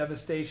Japan's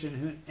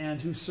devastation and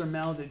who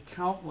surmounted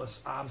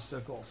countless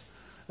obstacles.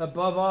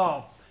 Above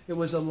all, it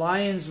was a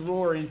lion's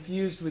roar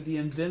infused with the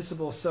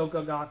invincible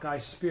Soka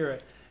Gakkai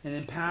spirit, an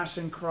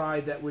impassioned cry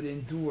that would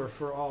endure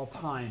for all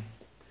time.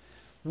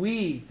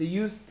 We, the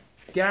youth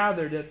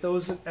gathered at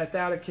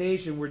that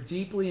occasion, were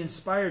deeply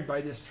inspired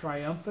by this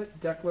triumphant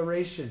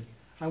declaration.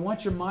 I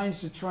want your minds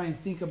to try and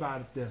think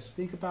about this.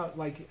 Think about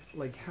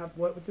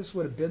what this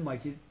would have been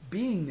like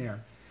being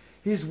there.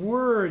 His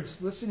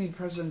words, listening to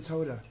President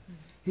Toda,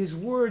 his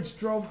words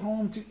drove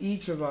home to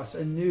each of us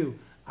anew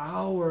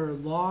our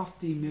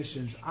lofty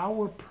missions,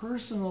 our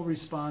personal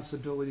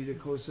responsibility to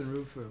Kosen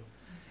Rufu.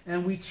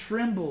 And we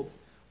trembled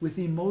with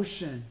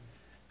emotion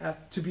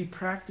to be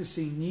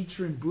practicing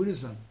Nichiren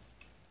Buddhism.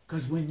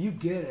 Because when you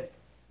get it,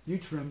 you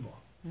tremble.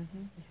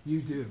 Mm-hmm.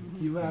 You do.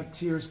 Mm-hmm. You have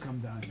tears come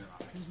down your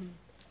eyes,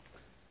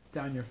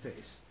 down your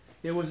face.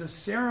 It was a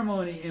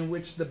ceremony in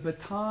which the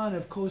baton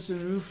of Kosen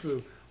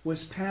Rufu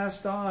was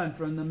passed on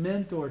from the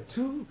mentor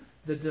to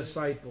the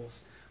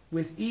disciples.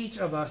 with each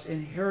of us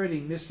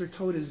inheriting Mr.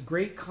 Toda's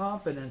great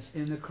confidence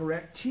in the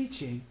correct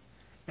teaching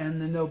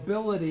and the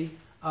nobility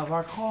of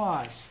our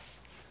cause.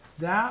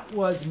 That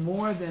was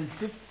more than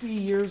 50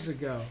 years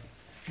ago.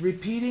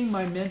 Repeating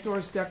my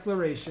mentor's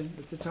declaration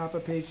at the top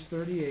of page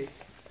 38,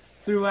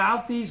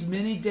 throughout these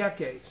many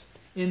decades,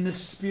 in the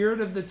spirit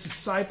of the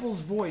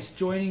disciples' voice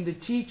joining the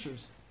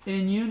teachers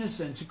in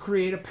unison to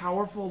create a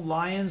powerful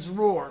lion's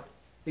roar,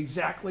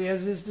 exactly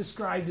as is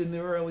described in the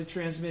early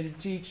transmitted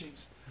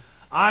teachings.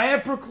 I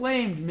have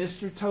proclaimed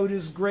Mr.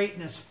 Toda's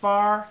greatness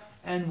far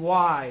and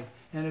wide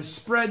and have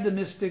spread the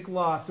mystic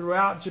law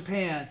throughout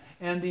Japan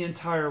and the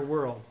entire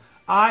world.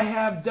 I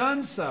have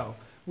done so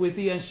with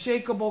the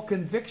unshakable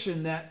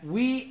conviction that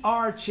we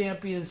are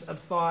champions of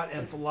thought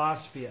and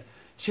philosophy,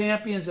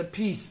 champions of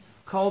peace,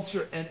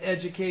 culture, and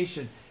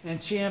education,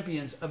 and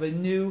champions of a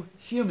new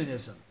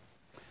humanism.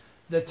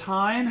 The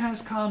time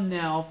has come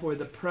now for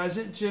the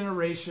present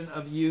generation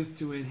of youth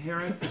to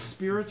inherit the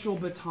spiritual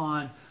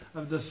baton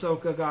of the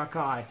Soka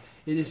Gakkai.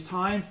 It is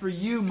time for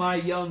you, my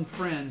young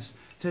friends,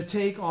 to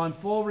take on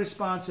full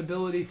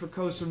responsibility for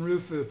Kosen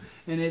Rufu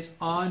and its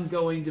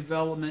ongoing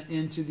development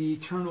into the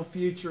eternal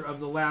future of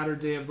the latter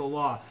day of the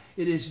law.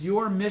 It is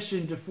your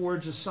mission to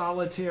forge a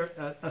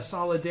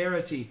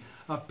solidarity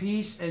of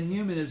peace and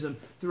humanism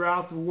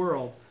throughout the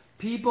world.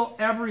 People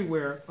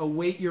everywhere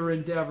await your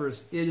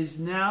endeavors. It is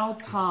now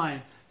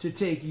time to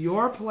take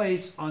your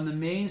place on the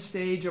main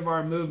stage of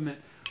our movement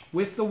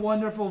with the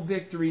wonderful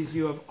victories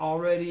you have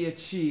already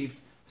achieved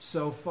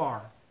so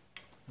far.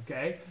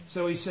 Okay?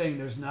 So he's saying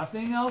there's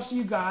nothing else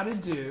you got to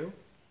do.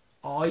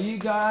 All you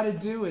got to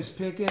do is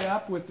pick it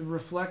up with the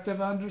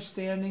reflective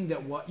understanding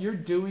that what you're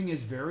doing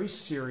is very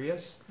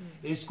serious.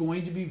 It's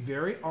going to be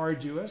very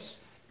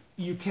arduous.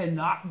 You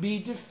cannot be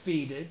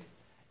defeated,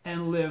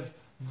 and live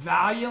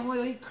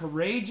valiantly,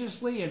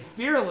 courageously, and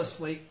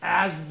fearlessly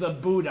as the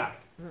Buddha.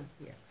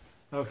 Yes.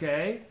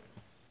 Okay?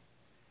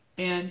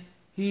 And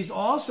he's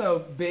also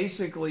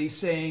basically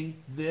saying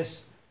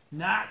this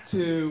not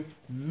to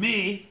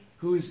me,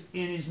 who's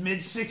in his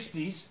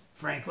mid-60s,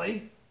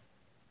 frankly.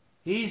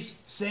 He's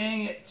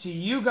saying it to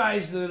you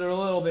guys that are a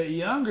little bit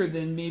younger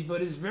than me,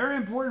 but it's very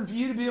important for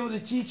you to be able to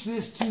teach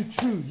this to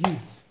true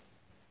youth.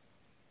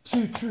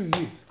 To true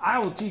youth. I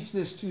will teach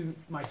this to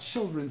my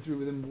children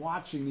through them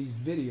watching these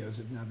videos,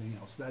 if nothing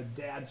else. That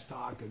dads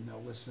talk and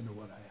they'll listen to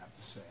what I have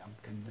to say. I'm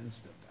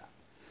convinced of that.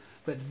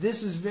 But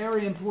this is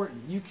very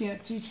important. You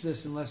can't teach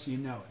this unless you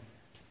know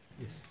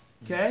it. Yes.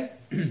 Okay?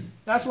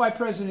 That's why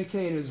President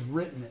Ikeda has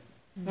written it.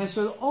 And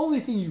so the only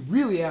thing you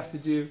really have to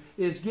do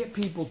is get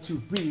people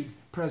to read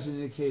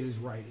President Ikeda's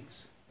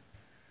writings.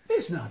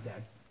 It's not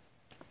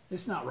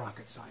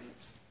rocket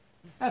science.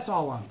 That's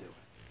all I'm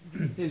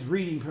doing, is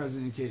reading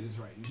President Ikeda's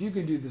writings. You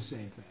can do the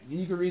same thing. And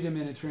you can read them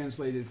in a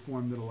translated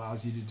form that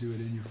allows you to do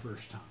it in your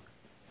first tongue.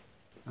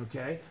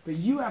 Okay? But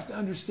you have to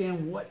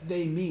understand what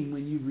they mean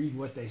when you read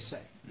what they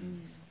say.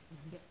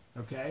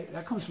 Okay?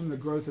 That comes from the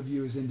growth of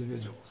you as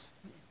individuals.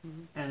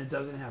 And it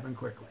doesn't happen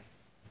quickly.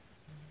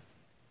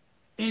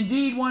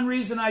 Indeed, one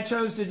reason I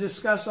chose to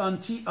discuss on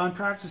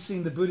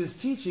practicing the Buddha's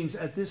teachings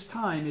at this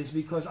time is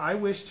because I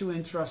wish to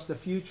entrust the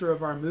future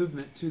of our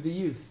movement to the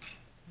youth.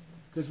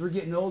 Because we're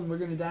getting old and we're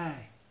going to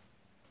die.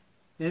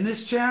 In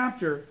this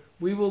chapter,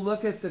 we will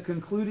look at the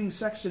concluding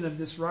section of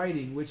this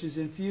writing, which is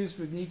infused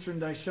with Nichiren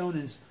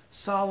Daishonin's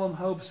solemn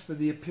hopes for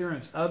the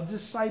appearance of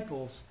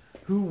disciples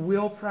who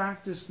will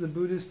practice the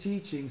Buddha's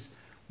teachings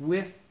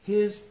with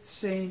his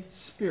same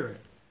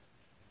spirit.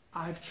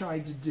 I've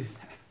tried to do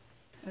that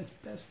as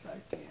best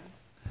I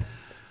can.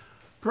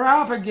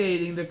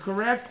 Propagating the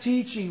correct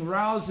teaching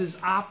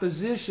rouses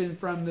opposition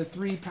from the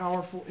three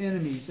powerful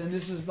enemies. And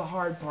this is the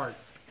hard part.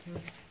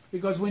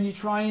 Because when you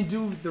try and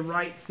do the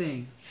right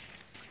thing,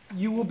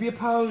 you will be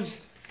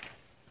opposed.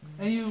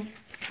 And you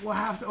will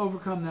have to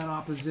overcome that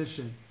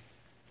opposition.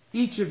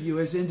 Each of you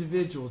as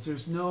individuals,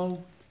 there's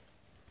no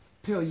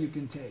pill you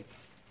can take.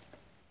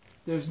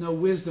 There's no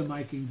wisdom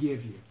I can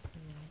give you.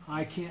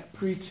 I can't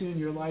pre-tune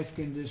your life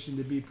condition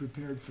to be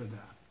prepared for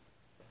that.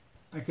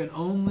 I can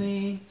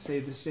only say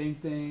the same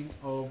thing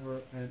over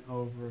and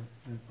over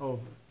and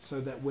over so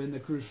that when the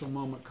crucial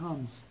moment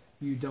comes,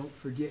 you don't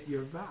forget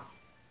your vow.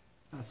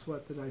 That's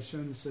what the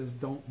Daishonin says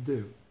don't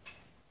do.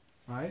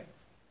 Right?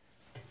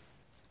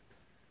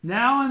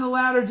 Now in the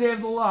latter day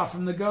of the law,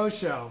 from the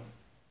Gosho.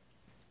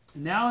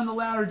 Now in the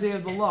latter day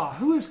of the law,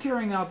 who is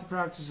carrying out the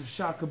practice of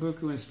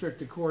Shakabuku in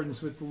strict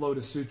accordance with the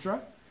Lotus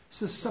Sutra?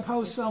 So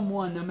suppose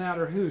someone, no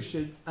matter who,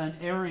 should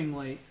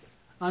unerringly,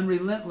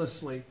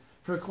 unrelentlessly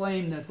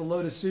proclaim that the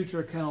Lotus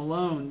Sutra can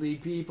alone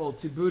lead people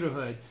to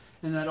Buddhahood,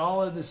 and that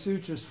all of the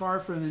sutras, far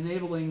from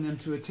enabling them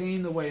to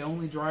attain the way,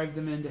 only drive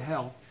them into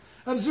hell.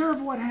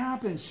 Observe what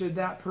happens should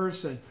that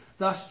person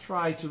thus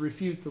try to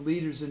refute the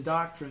leaders and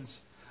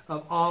doctrines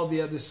of all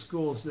the other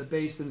schools that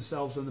base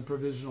themselves on the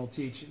provisional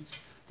teachings.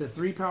 The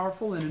three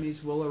powerful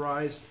enemies will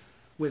arise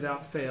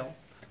without fail.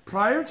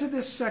 Prior to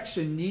this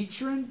section,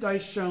 Nichiren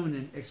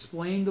Daishonin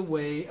explained the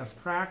way of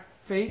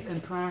faith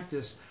and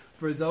practice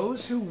for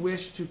those who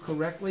wish to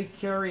correctly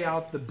carry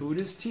out the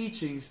Buddhist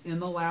teachings in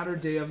the latter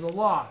day of the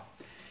law.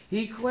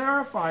 He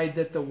clarified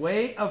that the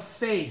way of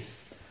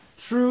faith,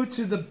 true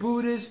to the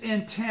Buddha's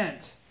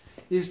intent,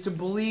 is to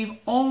believe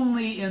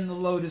only in the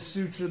Lotus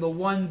Sutra, the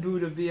one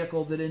Buddha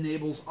vehicle that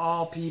enables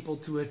all people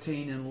to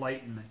attain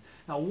enlightenment.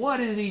 Now, what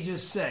did he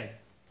just say?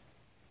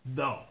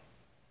 Though.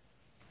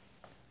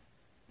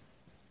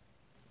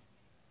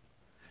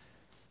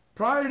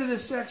 Prior to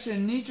this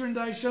section, Nichiren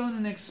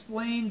Daishonin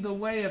explained the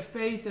way of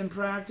faith and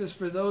practice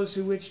for those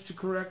who wish to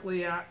correctly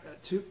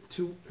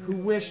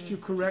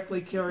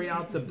carry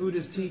out the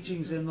Buddha's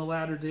teachings in the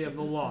latter day of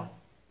the law.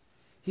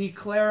 He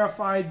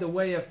clarified the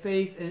way of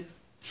faith and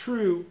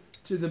true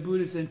to the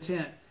Buddha's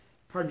intent.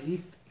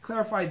 He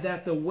clarified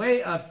that the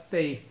way of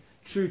faith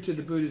true to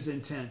the Buddha's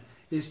intent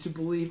is to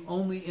believe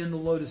only in the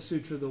Lotus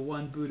Sutra, the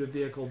one Buddha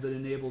vehicle that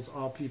enables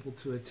all people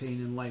to attain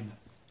enlightenment.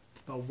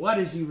 But what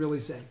is he really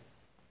saying?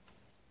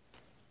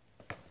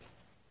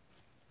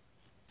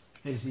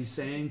 Is he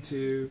saying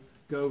to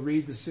go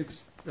read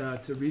this?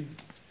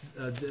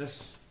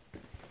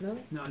 No?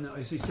 No.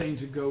 Is he saying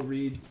to go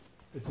read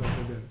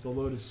the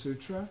Lotus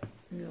Sutra?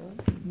 No.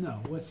 No.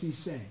 What's he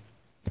saying?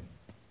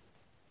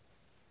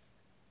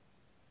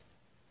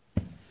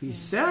 He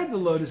said the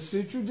Lotus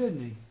Sutra,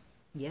 didn't he?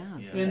 Yeah.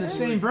 In the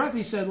same breath,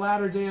 he said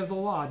latter day of the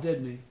law,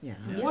 didn't he? Yeah.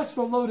 What's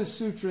the Lotus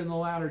Sutra in the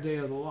latter day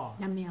of the law?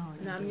 Namyo.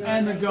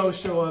 And the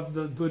Gosho of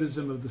the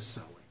Buddhism of the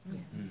Sowing.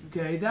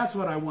 Okay, that's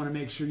what I want to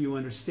make sure you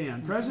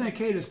understand. President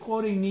Ikeda is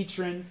quoting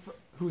Nichiren,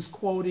 who's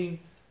quoting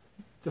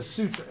the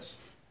sutras,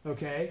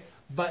 okay?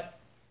 But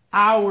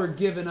our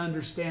given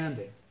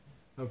understanding,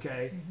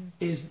 okay,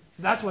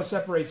 that's what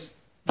separates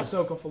the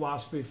Soka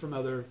philosophy from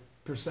other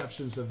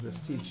perceptions of this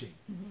teaching.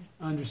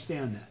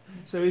 Understand that.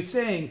 So he's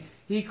saying,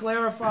 he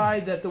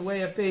clarified that the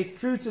way of faith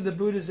true to the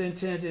Buddha's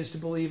intent is to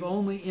believe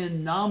only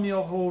in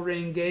Nam-myoho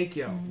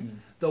Renge-kyo,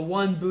 the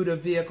one Buddha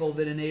vehicle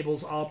that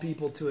enables all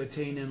people to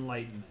attain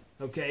enlightenment.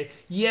 Okay?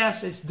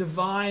 Yes, it's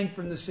divine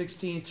from the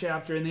 16th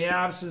chapter. In the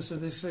absence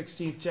of the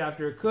 16th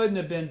chapter, it couldn't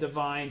have been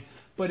divine.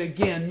 But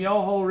again,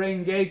 Myoho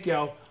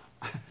Renge-kyo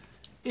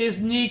is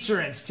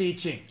Nichiren's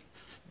teaching.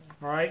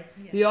 All right?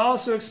 Yeah. He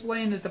also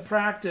explained that the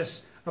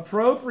practice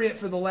appropriate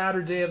for the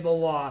latter day of the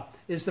law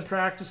is the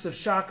practice of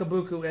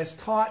Shakabuku as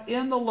taught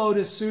in the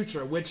Lotus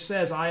Sutra, which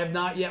says, I have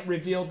not yet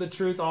revealed the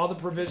truth. All the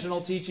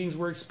provisional teachings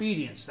were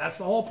expedients. That's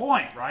the whole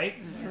point,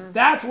 right? Mm-hmm.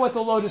 That's what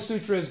the Lotus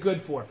Sutra is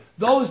good for.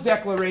 Those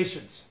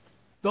declarations.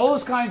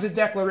 Those kinds of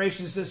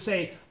declarations that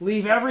say,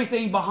 leave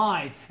everything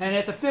behind. And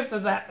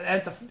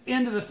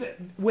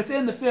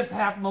within the fifth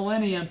half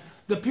millennium,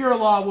 the pure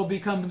law will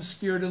become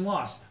obscured and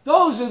lost.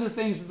 Those are the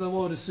things that the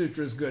Lotus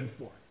Sutra is good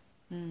for.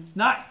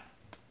 Not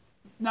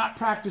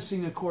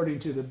practicing according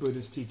to the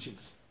Buddhist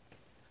teachings.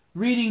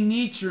 Reading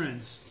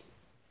Nichiren's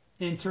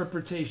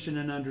interpretation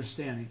and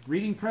understanding.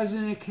 Reading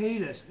President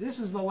Ikeda's. This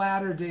is the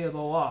latter day of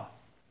the law.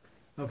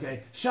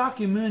 Okay,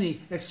 Shakyamuni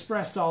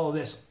expressed all of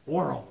this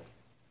orally.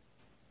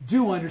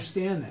 Do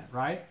understand that,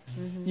 right?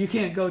 Mm-hmm. You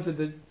can't go to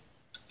the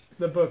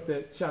book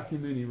that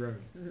Shakyamuni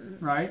wrote,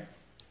 right?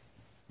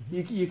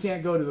 You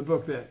can't go to the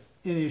book that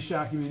any of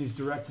Shakyamuni's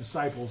direct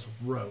disciples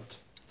wrote.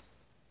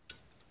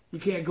 You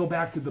can't go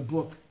back to the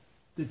book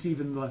that's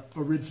even the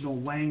original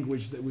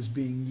language that was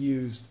being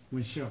used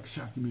when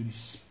Shakyamuni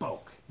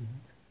spoke. Mm-hmm.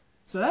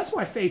 So that's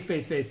why faith,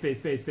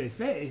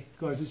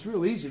 because it's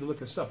real easy to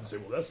look at stuff and say,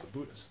 well, that's the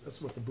Buddhist.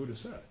 That's what the Buddha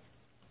said.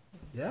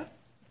 Yeah?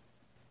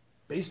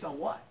 Based on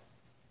what?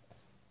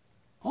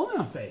 Only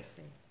on faith.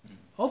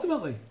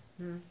 Ultimately.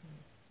 Mm-hmm.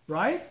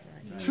 Right?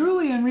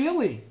 Truly and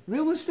really.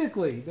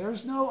 Realistically.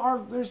 There's no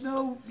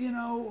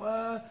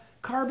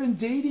carbon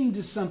dating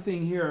to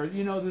something here.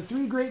 You know, the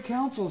three great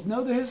councils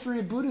know the history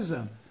of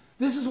Buddhism.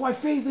 This is why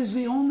faith is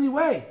the only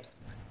way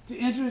to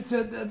enter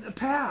into the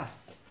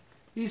path.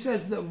 He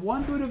says the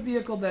one Buddha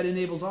vehicle that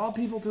enables all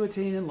people to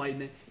attain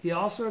enlightenment. He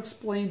also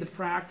explained the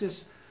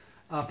practice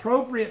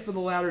appropriate for the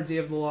latter day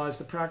of the law is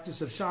the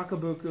practice of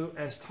Shakabuku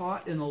as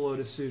taught in the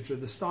Lotus Sutra,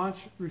 the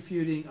staunch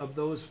refuting of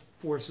those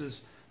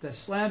forces that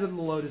slander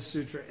the Lotus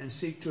Sutra and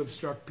seek to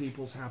obstruct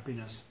people's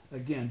happiness.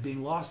 Again,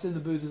 being lost in the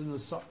Buddhism of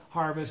the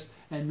harvest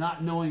and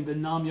not knowing the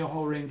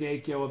Nam-myoho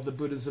Renge-kyo of the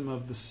Buddhism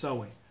of the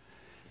sowing.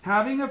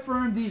 Having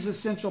affirmed these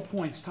essential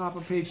points, top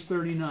of page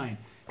 39,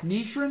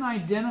 Nichiren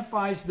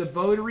identifies the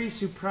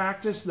votaries who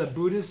practice the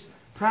Buddhist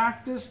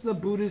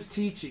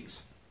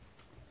teachings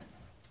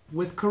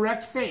with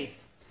correct faith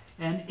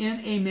and in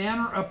a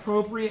manner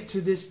appropriate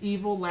to this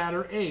evil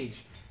latter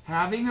age.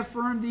 Having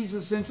affirmed these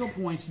essential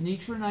points,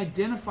 Nichiren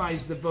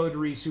identifies the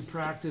votaries who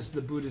practice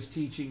the Buddhist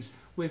teachings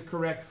with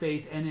correct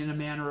faith and in a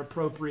manner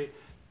appropriate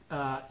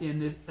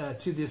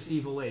to this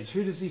evil age.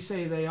 Who does he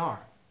say they are?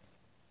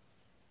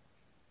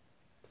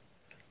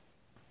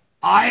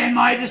 I and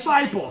my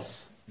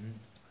disciples.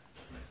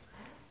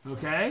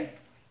 Okay?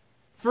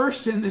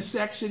 First in this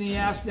section he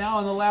asks, now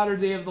in the latter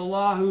day of the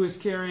law, who is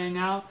carrying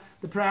out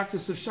the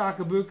practice of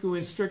Shakabuku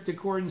in strict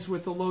accordance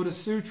with the Lotus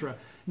Sutra.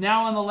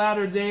 Now in the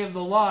latter day of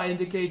the law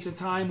indicates a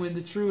time when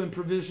the true and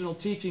provisional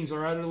teachings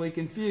are utterly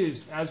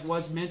confused, as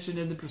was mentioned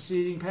in the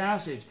preceding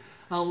passage.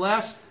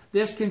 Unless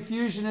this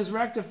confusion is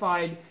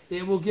rectified,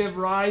 it will give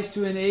rise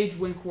to an age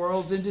when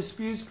quarrels and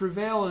disputes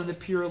prevail and the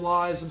pure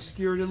law is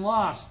obscured and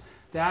lost.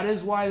 That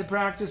is why the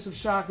practice of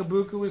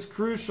Shakabuku is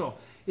crucial.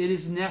 It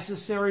is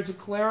necessary to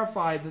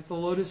clarify that the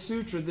Lotus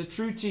Sutra, the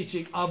true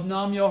teaching of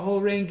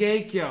Nam-myoho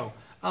Renge-kyo,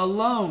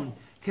 alone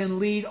can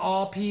lead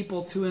all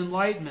people to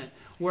enlightenment,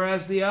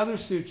 whereas the other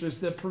sutras,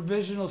 the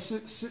provisional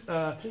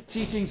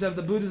teachings of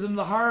the Buddhism of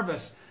the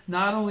harvest,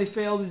 not only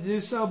fail to do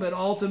so, but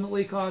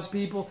ultimately cause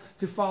people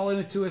to fall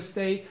into a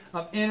state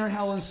of inner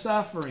hell and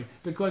suffering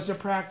because they're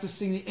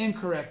practicing the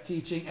incorrect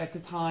teaching at the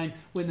time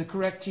when the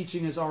correct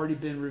teaching has already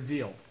been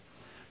revealed.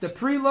 The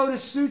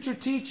pre-Lotus Sutra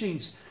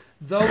teachings,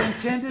 though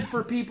intended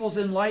for people's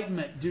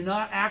enlightenment, do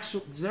not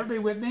actually... Is everybody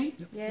with me?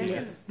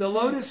 Yes. The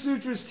Lotus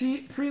Sutra's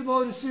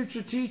pre-Lotus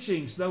Sutra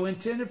teachings, though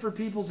intended for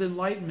people's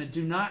enlightenment,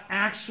 do not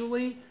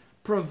actually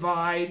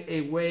provide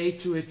a way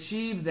to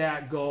achieve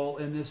that goal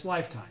in this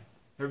lifetime.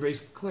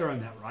 Everybody's clear on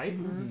that, right?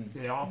 Mm-hmm.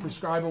 They all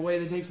prescribe a way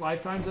that takes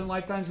lifetimes and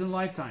lifetimes and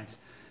lifetimes.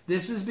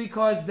 This is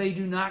because they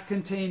do not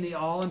contain the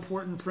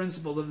all-important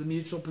principle of the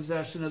mutual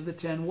possession of the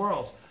 10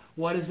 worlds.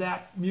 What does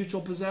that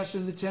mutual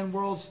possession of the 10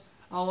 worlds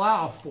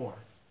allow for?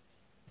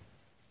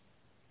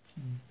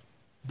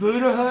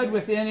 Buddhahood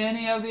within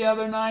any of the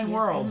other 9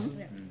 worlds.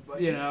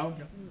 You know,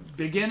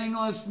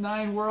 beginningless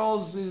 9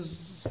 worlds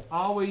is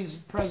always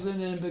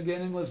present in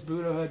beginningless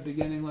Buddhahood.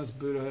 Beginningless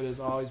Buddhahood is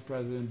always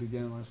present in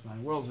beginningless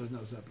 9 worlds. There's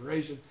no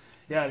separation.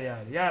 Yada,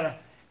 yada, yada.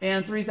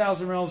 And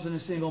 3,000 realms in a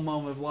single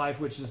moment of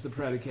life, which is the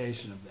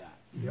predication of that.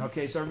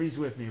 Okay, so everybody's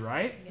with me,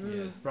 right?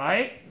 Yes.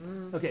 Right?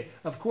 Okay,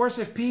 of course,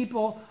 if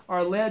people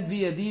are led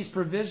via these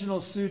provisional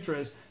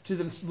sutras to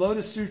the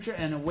Lotus Sutra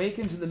and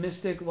awaken to the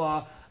mystic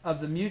law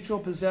of the mutual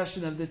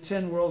possession of the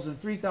 10 worlds and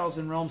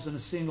 3,000 realms in a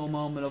single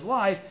moment of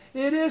life,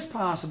 it is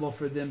possible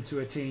for them to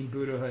attain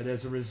Buddhahood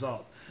as a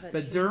result.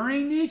 But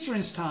during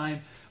Nichiren's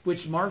time,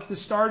 which marked the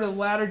start of the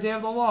latter day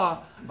of the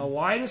law, a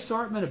wide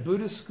assortment of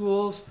Buddhist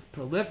schools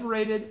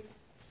proliferated,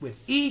 with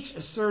each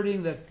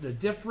asserting that the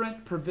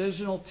different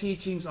provisional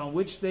teachings on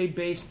which they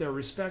based their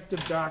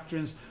respective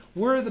doctrines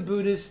were the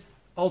Buddha's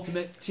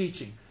ultimate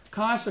teaching.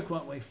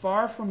 Consequently,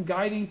 far from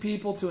guiding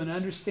people to an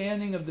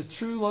understanding of the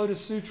true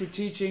Lotus Sutra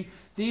teaching,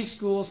 these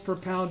schools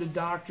propounded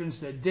doctrines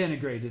that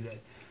denigrated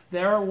it.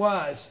 There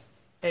was,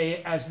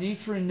 as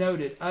Nichiren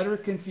noted, utter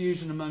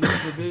confusion among the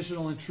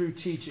provisional and true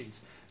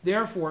teachings.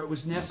 Therefore, it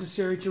was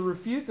necessary to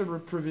refute the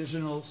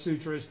provisional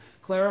sutras,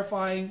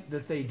 clarifying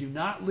that they do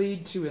not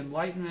lead to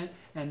enlightenment,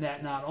 and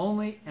that that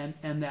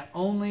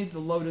only the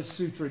Lotus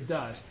Sutra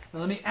does.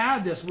 Now, let me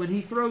add this when he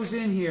throws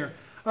in here.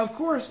 Of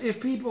course, if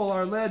people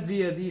are led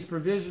via these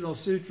provisional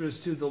sutras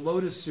to the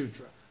Lotus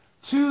Sutra,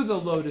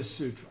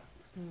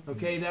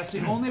 okay, that's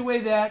the only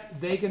way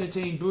that they can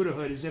attain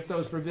Buddhahood, is if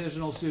those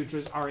provisional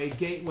sutras are a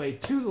gateway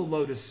to the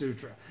Lotus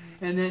Sutra.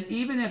 And then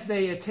even if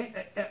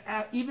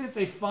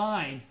they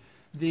find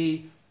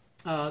the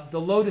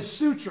Lotus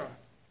Sutra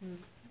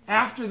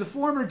after the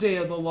former day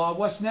of the law,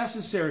 what's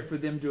necessary for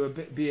them to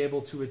be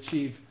able to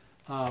achieve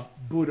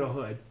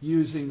Buddhahood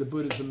using the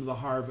Buddhism of the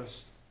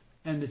harvest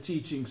and the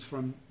teachings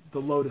from the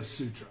Lotus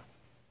Sutra?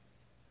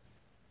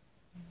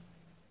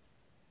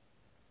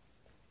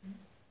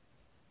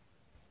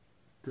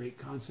 Great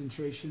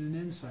concentration and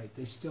insight.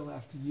 They still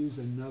have to use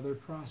another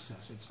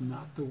process. It's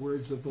not the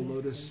words of the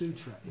Lotus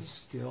Sutra. It's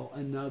still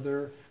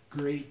another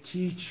great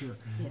teacher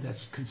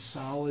that's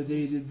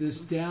consolidated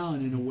this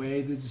down in a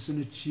way that's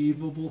an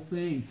achievable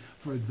thing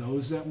for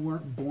those that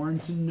weren't born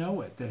to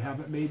know it, that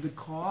haven't made the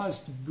cause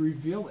to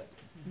reveal it.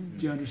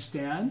 Do you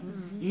understand?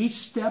 Each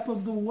step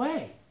of the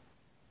way,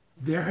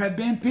 there have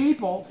been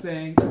people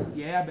saying,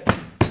 yeah, but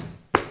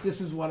this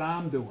is what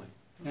I'm doing.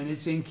 And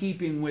it's in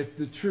keeping with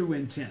the true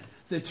intent.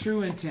 The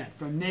true intent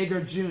from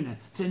Nagarjuna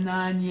to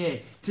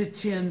Nanye to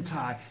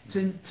Tintai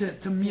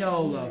to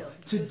Myolo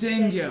to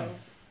Dingyo.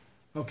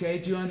 Okay,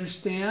 do you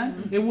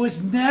understand? It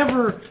was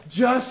never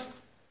just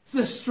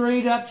the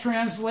straight up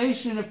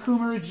translation of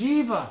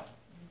Kumarajiva.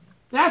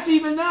 That's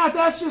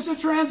just a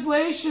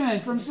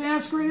translation from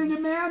Sanskrit into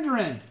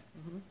Mandarin.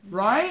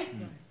 Right?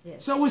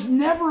 Yes. So it was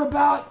never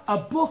about a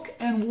book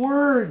and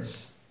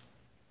words.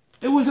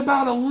 It was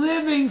about a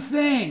living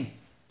thing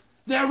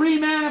that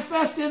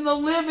remanifested in the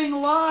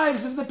living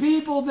lives of the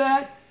people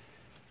that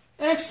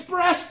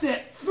expressed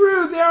it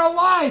through their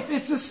life.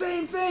 It's the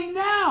same thing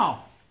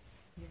now.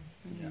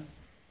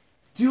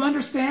 Do you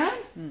understand?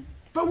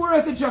 But we're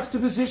at the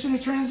juxtaposition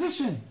of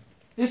transition.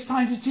 It's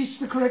time to teach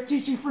the correct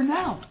teaching for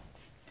now,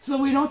 so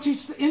we don't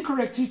teach the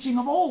incorrect teaching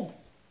of old.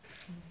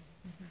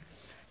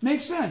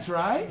 Makes sense,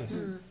 right?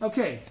 Yes.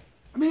 Okay.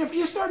 I mean, if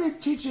you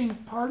started teaching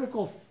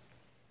particle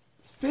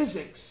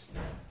physics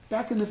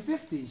back in the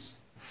 50s,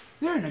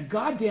 there ain't a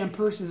goddamn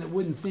person that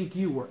wouldn't think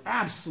you were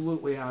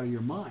absolutely out of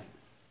your mind.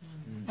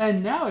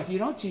 And now, if you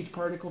don't teach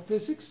particle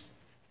physics,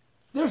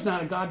 there's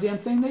not a goddamn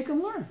thing they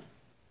can learn.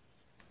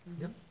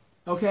 Yep.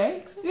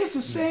 Okay? It's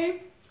the same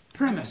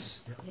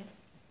premise. Yes.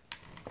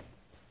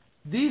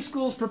 These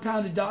schools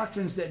propounded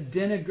doctrines that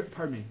denigrate.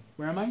 Pardon me.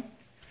 Where am I?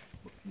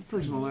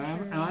 First of all,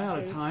 am I out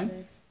of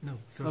time? No,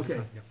 Okay.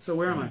 yeah. So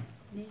where am I?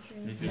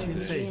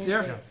 Nichiren says.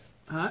 There.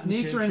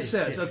 Nichiren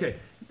says. yes. Okay.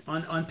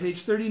 On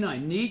page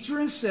 39,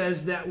 Nichiren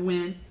says that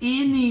when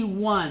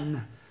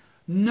anyone,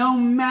 no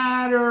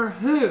matter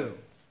who,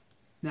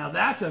 now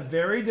that's a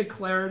very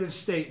declarative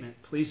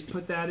statement. Please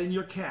put that in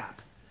your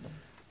cap.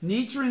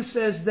 Nichiren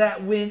says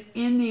that when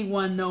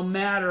anyone, no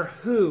matter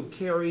who,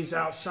 carries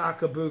out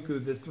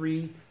shakabuku, the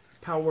three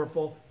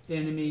powerful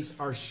enemies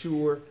are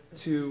sure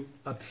to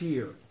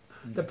appear.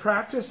 The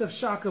practice of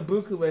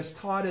shakabuku as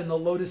taught in the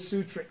Lotus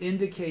Sutra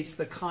indicates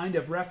the kind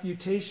of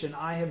refutation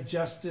I have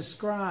just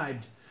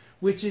described,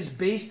 which is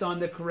based on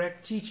the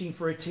correct teaching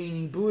for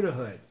attaining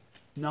Buddhahood.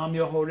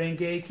 Nam-myoho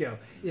Renge-kyo.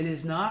 It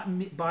is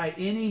not by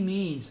any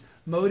means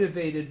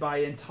motivated by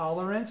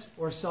intolerance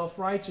or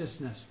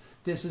self-righteousness.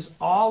 This is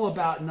all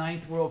about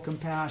ninth world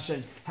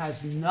compassion,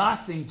 has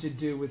nothing to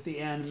do with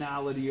the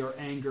animality or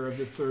anger of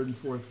the third and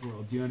fourth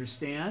world. Do you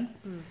understand?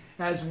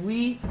 As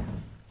we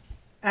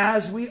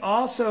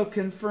also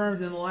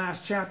confirmed in the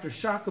last chapter,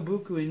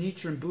 Shakabuku in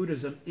Nichiren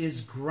Buddhism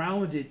is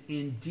grounded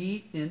in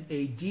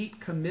a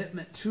deep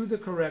commitment to the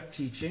correct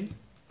teaching,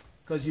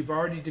 because you've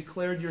already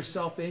declared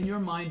yourself in your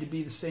mind to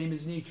be the same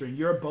as Nichiren.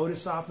 You're a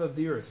bodhisattva of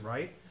the earth,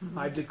 right?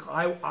 I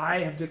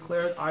have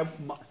declared I'm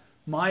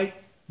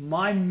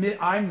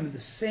the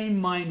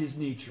same mind as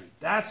Nichiren.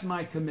 That's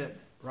my commitment,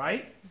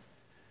 right?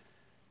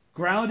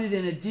 Grounded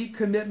in a deep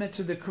commitment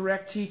to the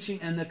correct teaching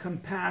and the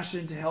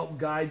compassion to help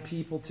guide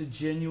people to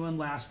genuine,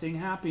 lasting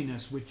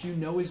happiness, which you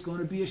know is going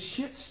to be a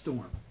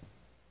shitstorm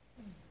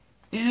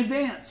in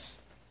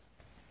advance.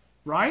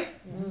 Right?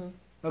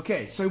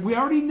 Okay, so we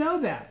already know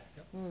that.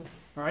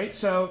 All right,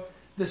 so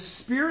the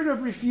spirit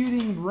of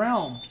refuting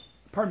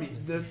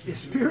the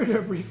spirit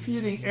of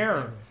refuting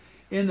error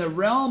in the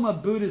realm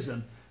of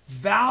Buddhism,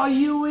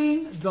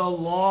 valuing the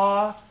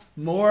law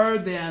more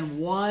than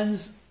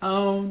one's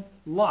own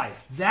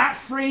life. That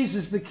phrase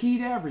is the key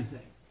to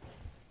everything.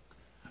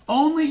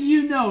 Only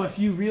you know if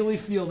you really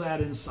feel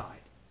that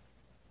inside.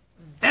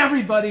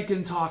 Everybody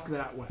can talk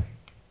that way.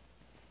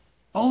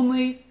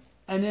 Only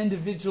an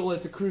individual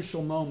at the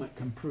crucial moment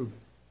can prove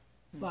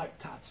it. Like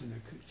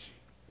Tatsunokuchi.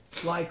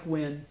 Like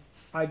when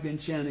I've been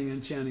chanting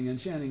and chanting and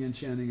chanting and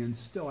chanting and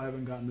still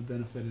haven't gotten the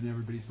benefit and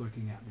everybody's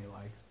looking at me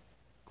like,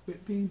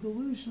 quit being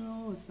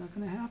delusional, it's not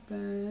going to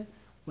happen.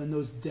 When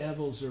those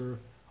devils are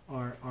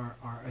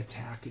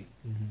attacking.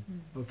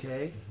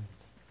 Okay?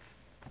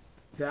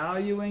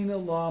 Valuing the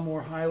law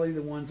more highly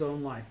than one's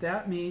own life.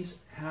 That means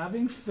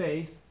having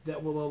faith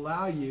that will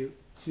allow you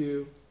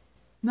to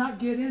not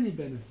get any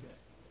benefit.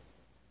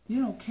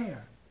 You don't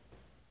care.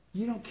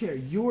 You don't care.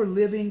 You're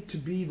living to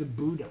be the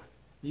Buddha.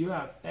 You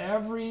have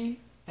every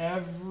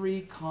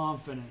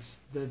confidence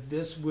that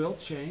this will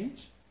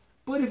change.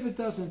 But if it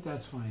doesn't,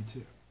 that's fine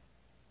too.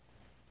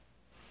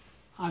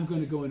 I'm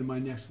going to go into my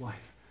next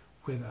life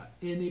without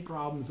any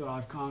problems that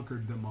I've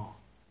conquered them all.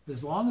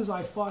 As long as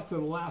I fought to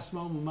the last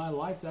moment of my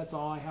life, that's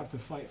all I have to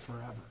fight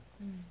forever.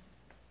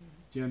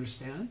 Do you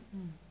understand?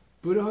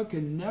 Buddhahood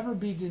can never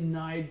be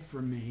denied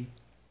for me,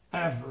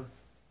 ever,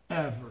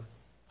 ever,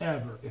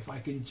 ever. If I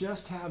can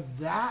just have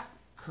that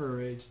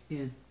courage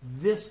in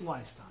this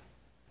lifetime,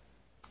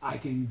 I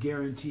can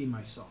guarantee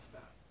myself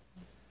that.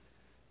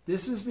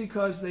 This is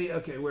because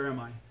where am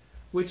I?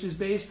 Which is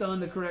based on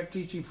the correct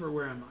teaching for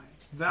where am I?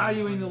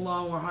 Valuing the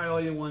law more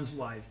highly in one's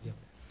life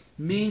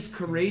means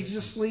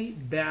courageously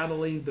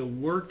battling the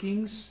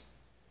workings.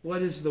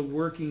 What is the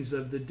workings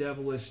of the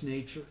devilish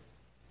nature?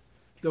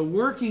 The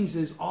workings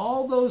is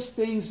all those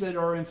things that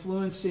are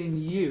influencing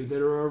you,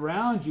 that are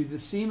around you, that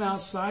seem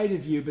outside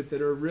of you, but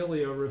that are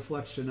really a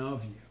reflection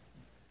of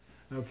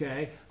you.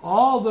 Okay?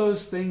 All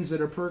those things that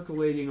are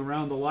percolating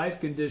around the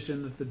life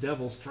condition that the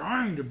devil's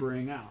trying to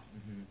bring out.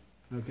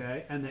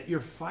 Okay? And that you're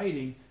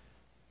fighting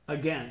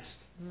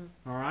against.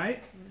 All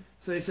right?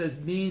 So he says,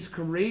 means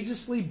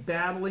courageously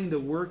battling the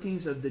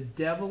workings of the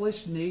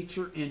devilish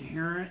nature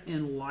inherent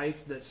in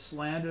life that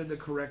slander the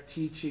correct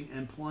teaching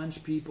and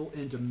plunge people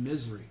into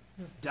misery,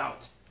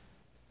 doubt,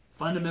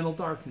 fundamental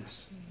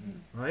darkness.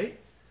 Right?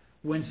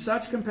 When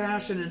such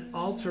compassion and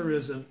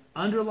altruism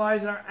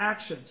underlies our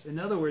actions, in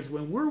other words,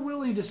 when we're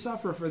willing to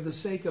suffer for the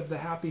sake of the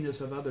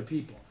happiness of other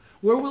people,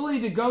 we're willing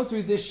to go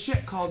through this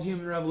shit called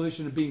human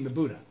revolution of being the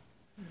Buddha,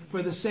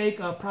 for the sake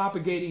of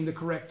propagating the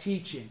correct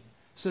teaching,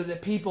 so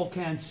that people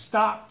can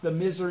stop the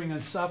misery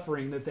and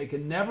suffering that they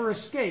can never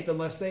escape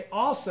unless they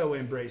also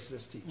embrace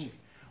this teaching.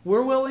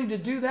 We're willing to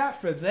do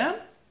that for them,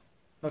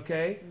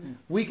 okay?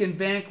 We can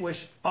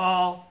vanquish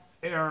all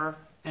error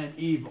and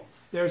evil.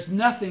 There's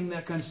nothing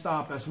that can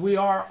stop us. We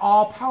are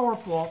all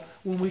powerful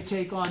when we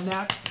take on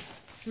that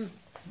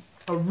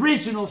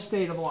original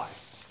state of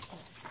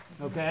life,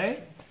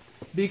 okay?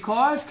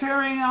 Because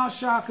carrying out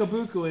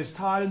shakabuku as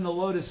taught in the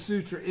Lotus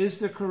Sutra is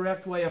the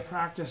correct way of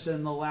practice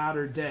in the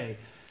latter day,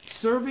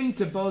 serving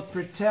to both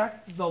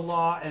protect the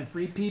law and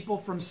free people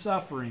from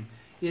suffering,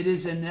 it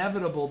is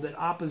inevitable that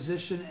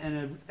opposition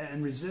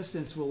and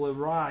resistance will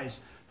arise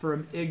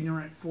from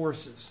ignorant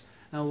forces.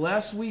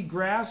 Unless we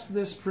grasp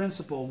this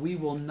principle, we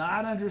will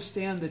not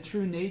understand the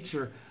true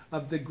nature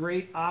of the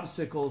great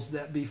obstacles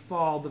that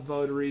befall the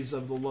votaries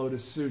of the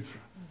Lotus Sutra.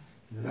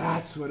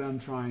 That's what I'm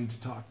trying to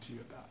talk to you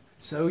about.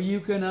 So you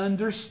can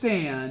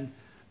understand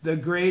the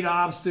great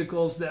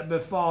obstacles that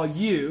befall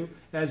you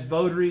as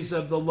votaries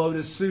of the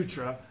Lotus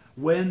Sutra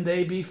when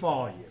they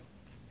befall you.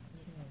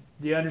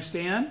 Do you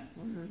understand?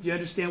 Do you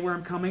understand where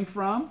I'm coming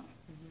from?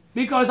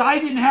 Because I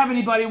didn't have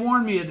anybody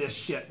warn me of this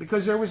shit.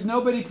 Because there was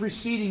nobody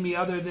preceding me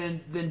other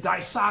than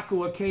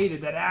Daisaku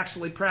Ikeda that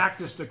actually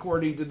practiced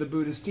according to the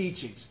Buddhist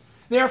teachings.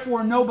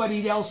 Therefore,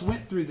 nobody else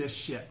went through this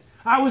shit.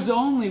 I was the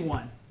only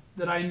one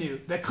that I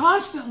knew that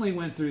constantly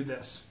went through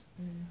this.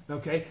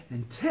 Okay?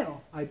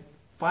 Until I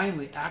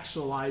finally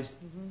actualized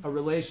a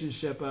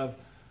relationship of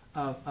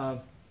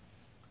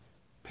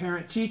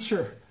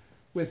parent-teacher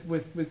with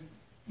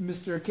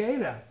Mr.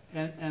 Ikeda.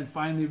 And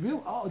finally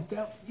realized,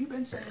 you've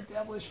been saying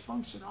devilish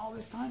function all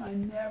this time. I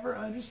never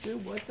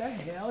understood what the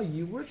hell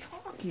you were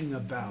talking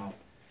about.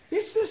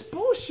 It's this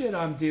bullshit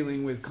I'm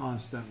dealing with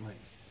constantly.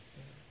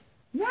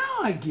 Now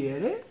I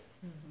get it.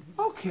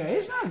 Okay,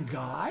 it's not a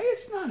guy.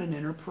 It's not an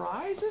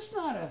enterprise. It's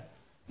not a,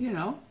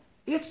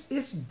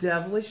 it's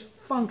devilish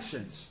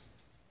functions.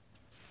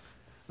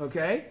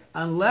 Okay?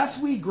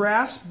 Unless we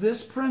grasp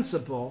this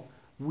principle,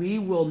 we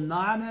will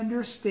not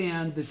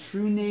understand the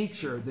true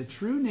nature. The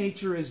true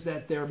nature is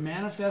that they're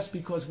manifest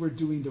because we're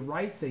doing the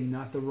right thing,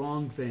 not the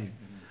wrong thing.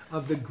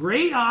 Of the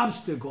great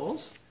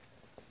obstacles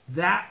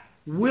that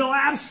will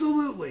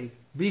absolutely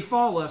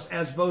befall us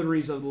as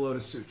votaries of the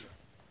Lotus Sutra.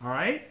 All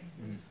right?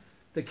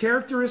 The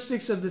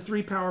characteristics of the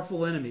three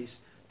powerful enemies.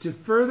 To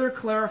further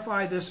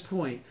clarify this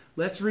point,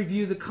 let's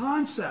review the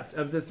concept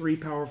of the three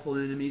powerful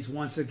enemies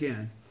once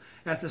again.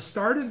 At the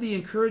start of the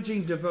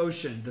encouraging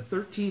devotion, the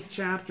 13th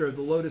chapter of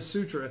the Lotus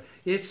Sutra,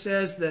 it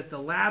says that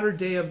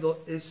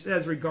it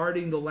says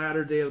regarding the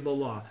latter day of the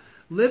law,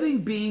 living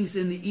beings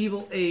in the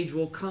evil age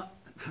will come,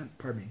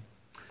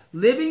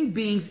 living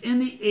beings in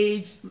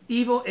the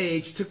evil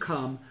age to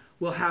come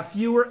will have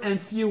fewer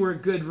and fewer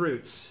good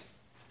roots.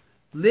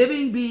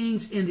 Living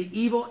beings in the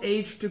evil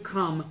age to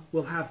come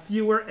will have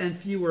fewer and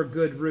fewer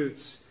good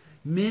roots.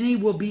 Many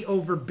will be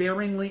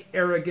overbearingly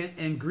arrogant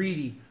and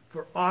greedy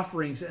for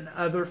offerings and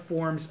other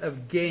forms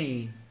of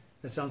gain.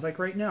 That sounds like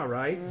right now,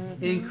 right?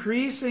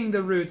 Increasing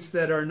the roots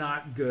that are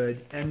not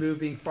good and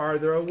moving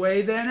farther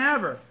away than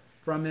ever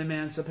from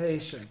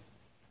emancipation.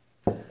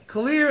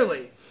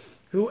 Clearly,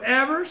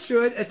 whoever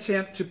should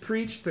attempt to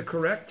preach the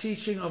correct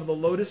teaching of the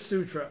Lotus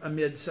Sutra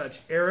amid such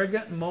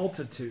arrogant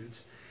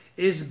multitudes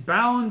is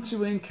bound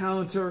to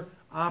encounter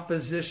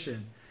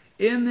opposition.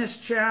 In this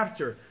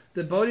chapter,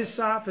 the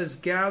Bodhisattvas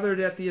gathered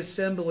at the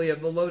assembly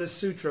of the Lotus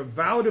Sutra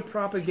vow to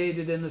propagate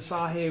it in the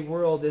Sahe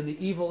world in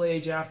the evil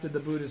age after the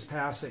Buddha's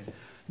passing,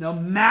 no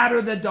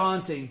matter the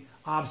daunting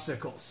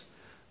obstacles.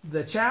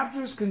 The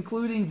chapter's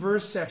concluding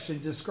verse section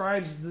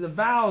describes the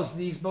vows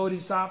these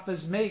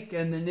Bodhisattvas make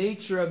and the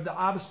nature of the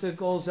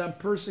obstacles and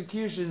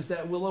persecutions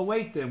that will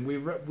await them. We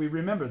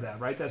remember that,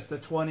 right? That's the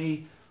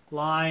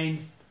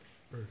 20-line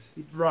verse.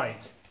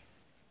 Right.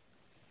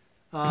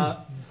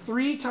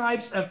 3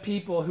 types of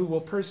people who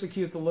will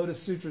persecute the Lotus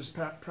Sutra's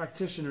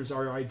practitioners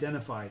are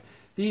identified.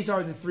 These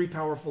are the 3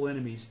 powerful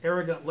enemies: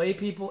 arrogant lay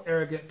people,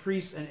 arrogant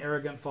priests, and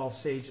arrogant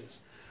false sages.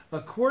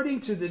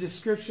 According to the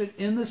description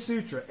in the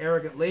sutra,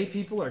 arrogant lay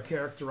people are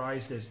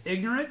characterized as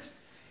ignorant,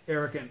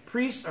 arrogant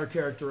priests are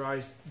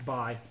characterized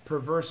by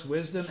perverse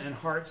wisdom and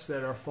hearts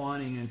that are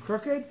fawning and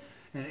crooked,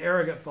 and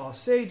arrogant false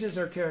sages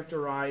are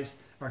characterized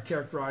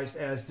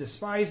as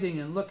despising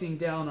and looking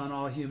down on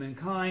all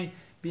humankind,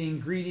 being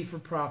greedy for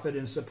profit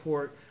and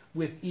support,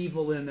 with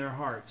evil in their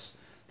hearts.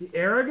 The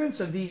arrogance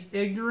of these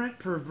ignorant,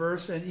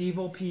 perverse, and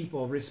evil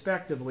people,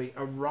 respectively,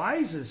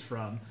 arises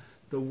from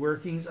the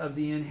workings of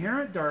the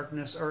inherent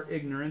darkness or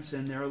ignorance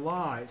in their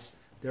lives,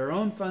 their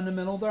own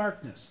fundamental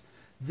darkness.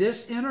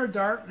 This inner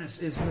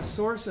darkness is the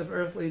source of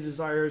earthly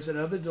desires and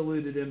other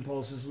deluded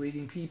impulses,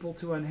 leading people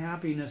to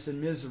unhappiness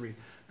and misery.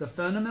 The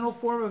fundamental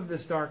form of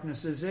this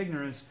darkness is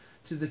ignorance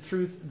to the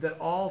truth that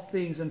all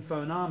things and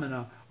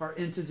phenomena are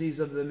entities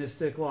of the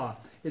mystic law.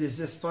 It is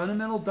this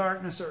fundamental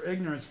darkness or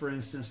ignorance, for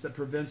instance, that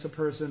prevents a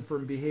person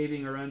from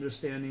behaving or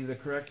understanding the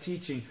correct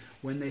teaching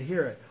when they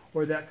hear it,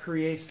 or that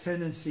creates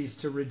tendencies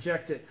to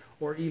reject it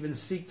or even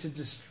seek to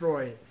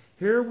destroy it.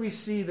 Here we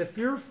see the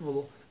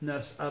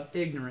fearfulness of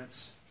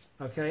ignorance.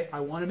 Okay, I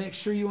want to make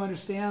sure you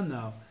understand,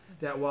 though,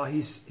 that while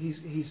he's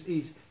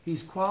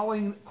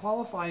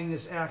qualifying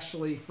this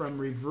actually from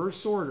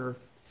reverse order,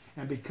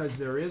 and because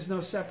there is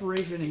no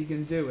separation, he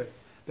can do it.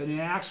 But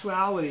in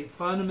actuality,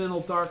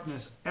 fundamental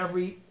darkness,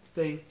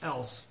 everything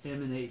else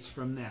emanates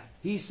from that.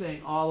 He's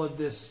saying all of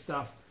this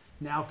stuff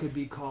now could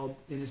be called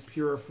in his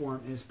pure form,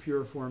 in his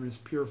pure form, in his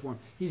pure form.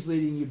 He's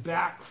leading you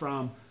back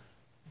from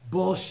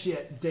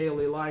bullshit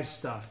daily life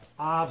stuff,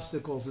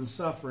 obstacles and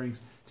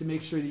sufferings, to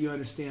make sure that you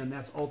understand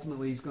that's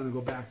ultimately he's going to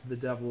go back to the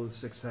devil of the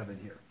sixth heaven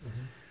here.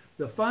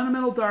 The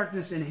fundamental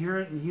darkness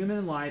inherent in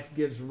human life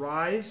gives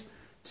rise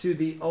to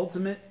the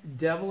ultimate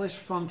devilish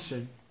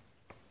function.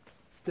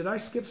 Did I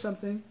skip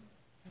something?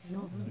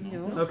 No.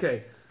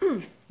 Okay.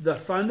 The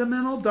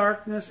fundamental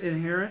darkness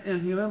inherent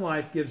in human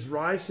life gives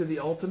rise to the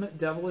ultimate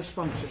devilish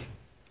function.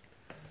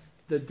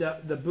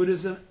 The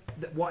Buddhism,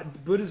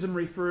 what Buddhism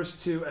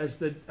refers to as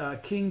the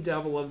king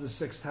devil of the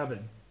sixth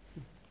heaven.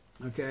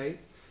 Okay?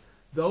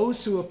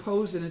 Those who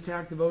oppose and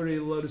attack the devotee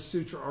of the Lotus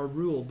Sutra are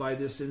ruled by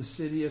this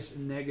insidious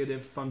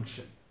negative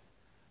function.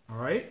 All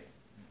right?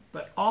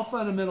 But all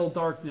fundamental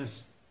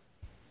darkness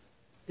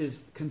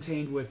is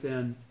contained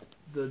within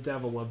the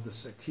devil of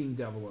the king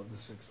devil of the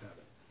sixth heaven.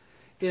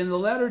 In the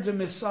letter to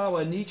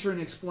Misawa, Nichiren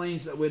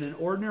explains that when an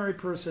ordinary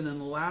person in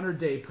the latter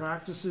day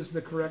practices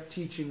the correct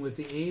teaching with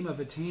the aim of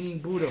attaining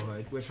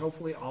Buddhahood, which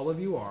hopefully all of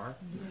you are,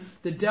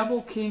 the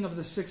devil king of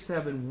the sixth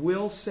heaven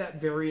will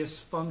set various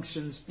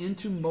functions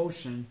into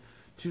motion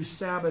to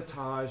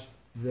sabotage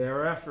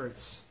their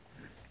efforts.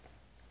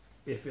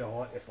 If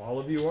all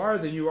of you are,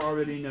 then you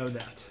already know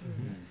that.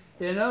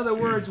 In other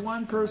words,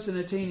 one person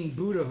attaining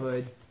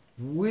Buddhahood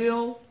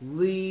will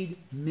lead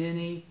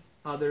many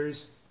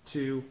others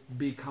to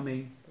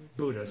becoming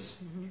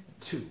Buddhas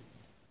too.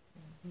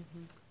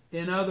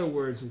 In other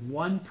words,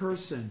 one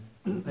person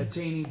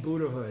attaining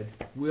Buddhahood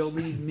will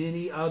lead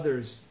many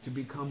others to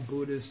become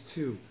Buddhas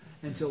too,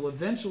 until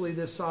eventually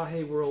this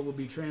Sahe world will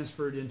be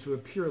transferred into a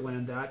Pure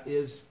Land, that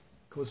is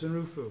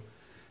Kosenrufu.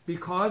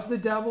 Because the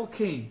devil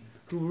king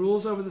who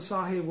rules over the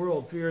Sahe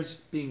world fears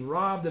being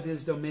robbed of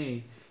his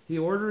domain, he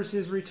orders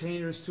his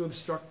retainers to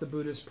obstruct the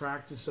Buddhist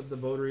practice of the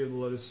votary of the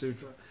Lotus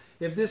Sutra.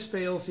 If this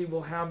fails, he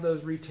will have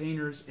those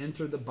retainers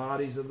enter the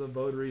bodies of the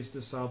votaries'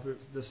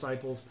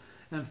 disciples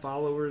and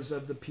followers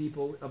of the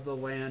people of the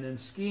land and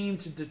scheme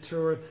to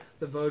deter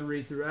the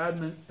votary through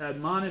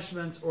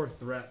admonishments or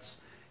threats.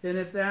 And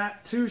if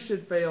that too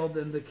should fail,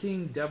 then the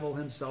king devil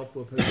himself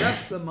will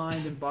possess the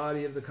mind and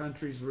body of the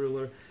country's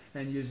ruler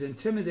and use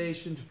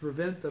intimidation to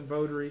prevent the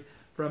votary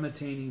from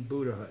attaining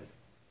Buddhahood.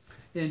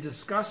 In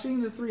discussing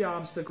the three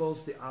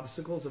obstacles, the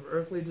obstacles of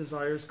earthly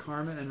desires,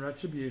 karma, and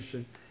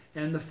retribution,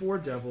 and the four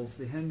devils,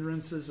 the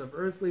hindrances of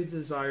earthly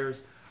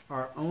desires,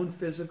 our own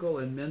physical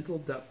and mental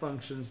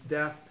functions,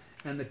 death,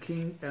 and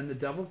the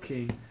devil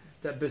king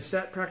that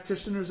beset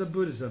practitioners of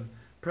Buddhism,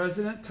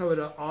 President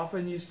Toda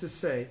often used to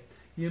say,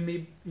 you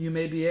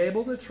may be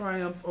able to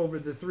triumph over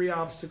the three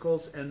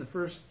obstacles and the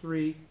first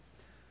three,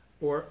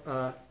 or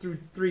through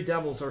three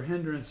devils or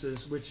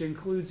hindrances, which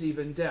includes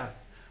even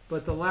death.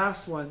 But the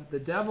last one, the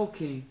devil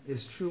king,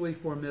 is truly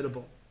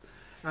formidable.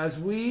 As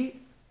we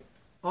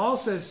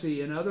also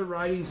see in other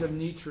writings of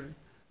Nichiren,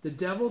 the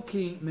devil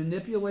king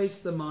manipulates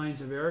the minds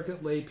of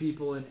arrogant lay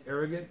people and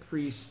arrogant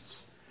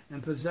priests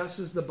and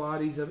possesses the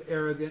bodies of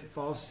arrogant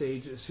false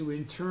sages who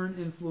in turn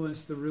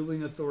influence the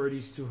ruling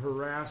authorities to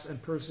harass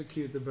and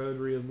persecute the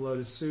votary of the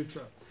Lotus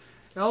Sutra.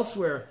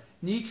 Elsewhere,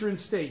 Nichiren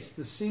states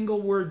the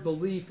single word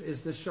belief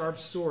is the sharp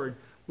sword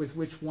with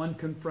which one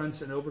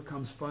confronts and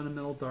overcomes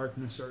fundamental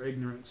darkness or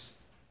ignorance,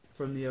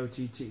 from the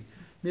OTT.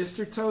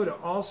 Mr. Toda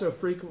also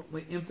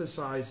frequently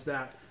emphasized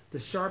that the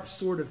sharp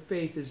sword of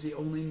faith is the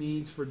only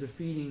means for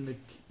defeating the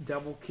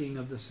devil king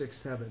of the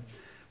sixth heaven.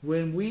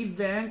 When we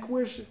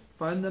vanquish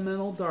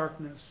fundamental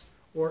darkness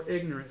or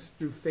ignorance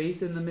through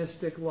faith in the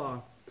mystic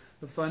law,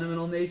 the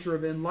fundamental nature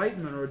of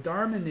enlightenment or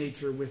Dharma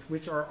nature with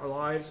which our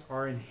lives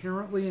are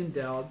inherently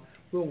endowed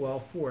will well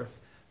forth.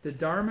 The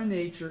Dharma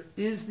nature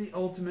is the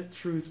ultimate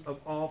truth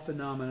of all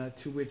phenomena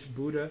to which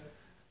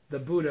the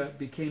Buddha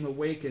became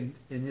awakened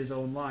in his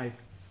own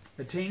life.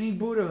 Attaining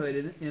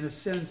Buddhahood, in a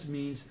sense,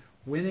 means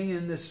winning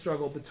in this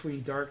struggle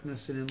between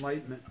darkness and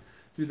enlightenment.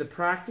 Through the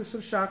practice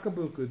of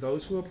Shakabuku,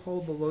 those who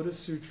uphold the Lotus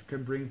Sutra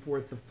can bring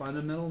forth the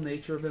fundamental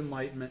nature of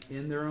enlightenment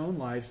in their own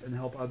lives and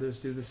help others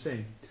do the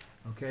same.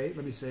 Okay,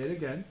 let me say it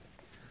again.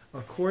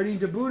 According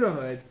to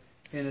Buddhahood,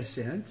 in a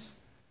sense,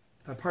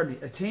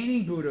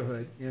 attaining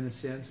Buddhahood, in a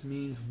sense,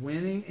 means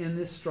winning in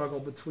this struggle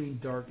between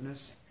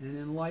darkness and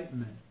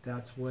enlightenment.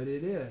 That's what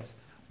it is.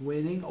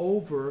 Winning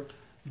over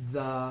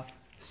the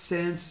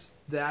sense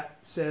that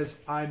says,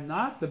 I'm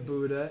not the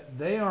Buddha,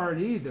 they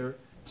aren't either,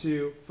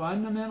 to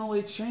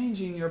fundamentally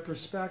changing your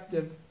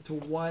perspective to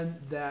one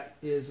that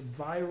is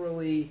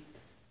virally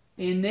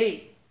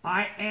innate.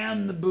 I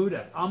am the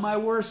Buddha. On my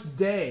worst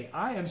day,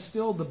 I am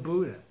still the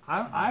Buddha.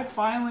 I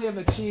finally have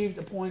achieved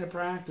a point of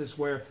practice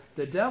where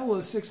the devil of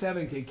the sixth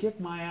heaven can kick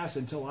my ass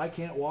until I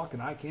can't walk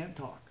and I can't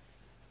talk.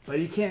 But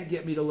he can't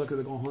get me to look at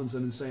the Gohonzon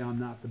and say I'm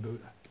not the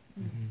Buddha.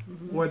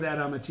 Or that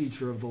I'm a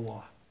teacher of the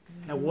law.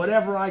 And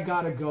whatever I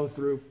got to go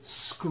through,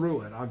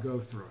 screw it, I'll go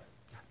through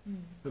it.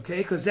 Okay?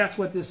 Because that's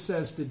what this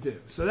says to do.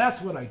 So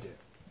that's what I do.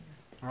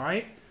 All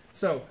right?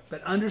 So,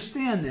 but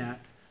understand that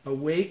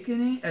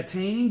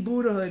attaining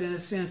Buddhahood in a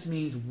sense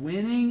means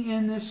winning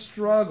in this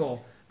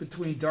struggle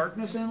between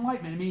darkness and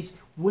enlightenment. It means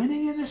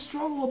winning in this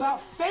struggle about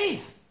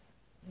faith.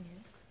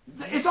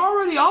 Yes. It's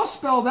already all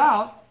spelled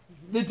out.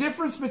 The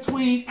difference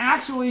between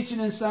actual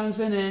Ichinen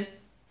Sanzen and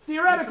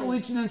theoretical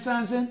Ichinen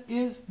Sanzen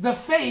is the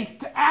faith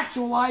to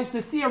actualize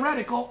the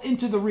theoretical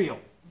into the real.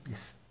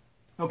 Yes.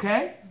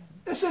 Okay?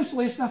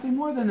 Essentially, it's nothing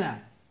more than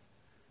that.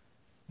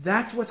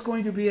 That's what's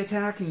going to be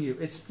attacking you.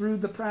 It's through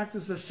the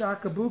practice of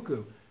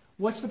Shakabuku.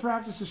 What's the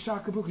practice of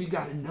shakabuku? You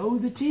got to know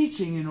the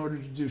teaching in order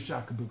to do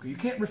shakabuku. You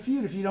can't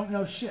refute if you don't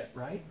know shit,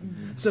 right?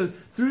 So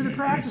through the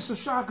practice of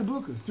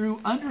shakabuku, through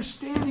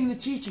understanding the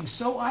teaching,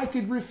 so I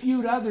could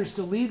refute others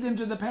to lead them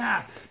to the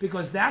path,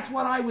 because that's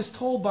what I was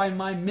told by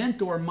my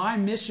mentor my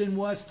mission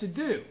was to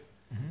do.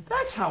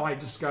 That's how I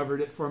discovered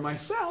it for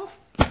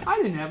myself. I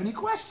didn't have any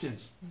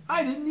questions.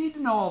 I didn't need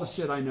to know all the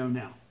shit I know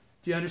now.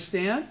 Do you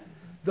understand?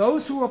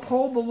 Those who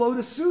uphold the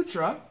Lotus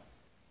Sutra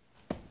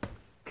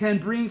can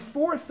bring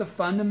forth the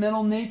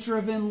fundamental nature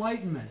of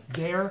enlightenment,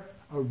 their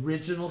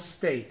original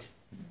state,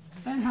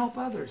 and help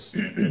others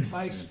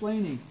by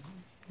explaining.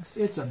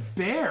 It's a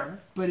bear,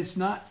 but it's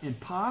not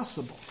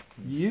impossible.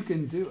 You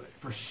can do it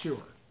for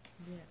sure.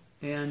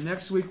 And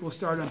next week we'll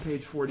start on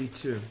page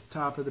 42,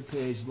 top of the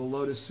page. The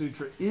Lotus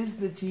Sutra is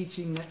the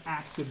teaching that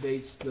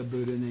activates the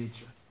Buddha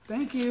nature.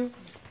 Thank you.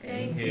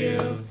 Thank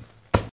you.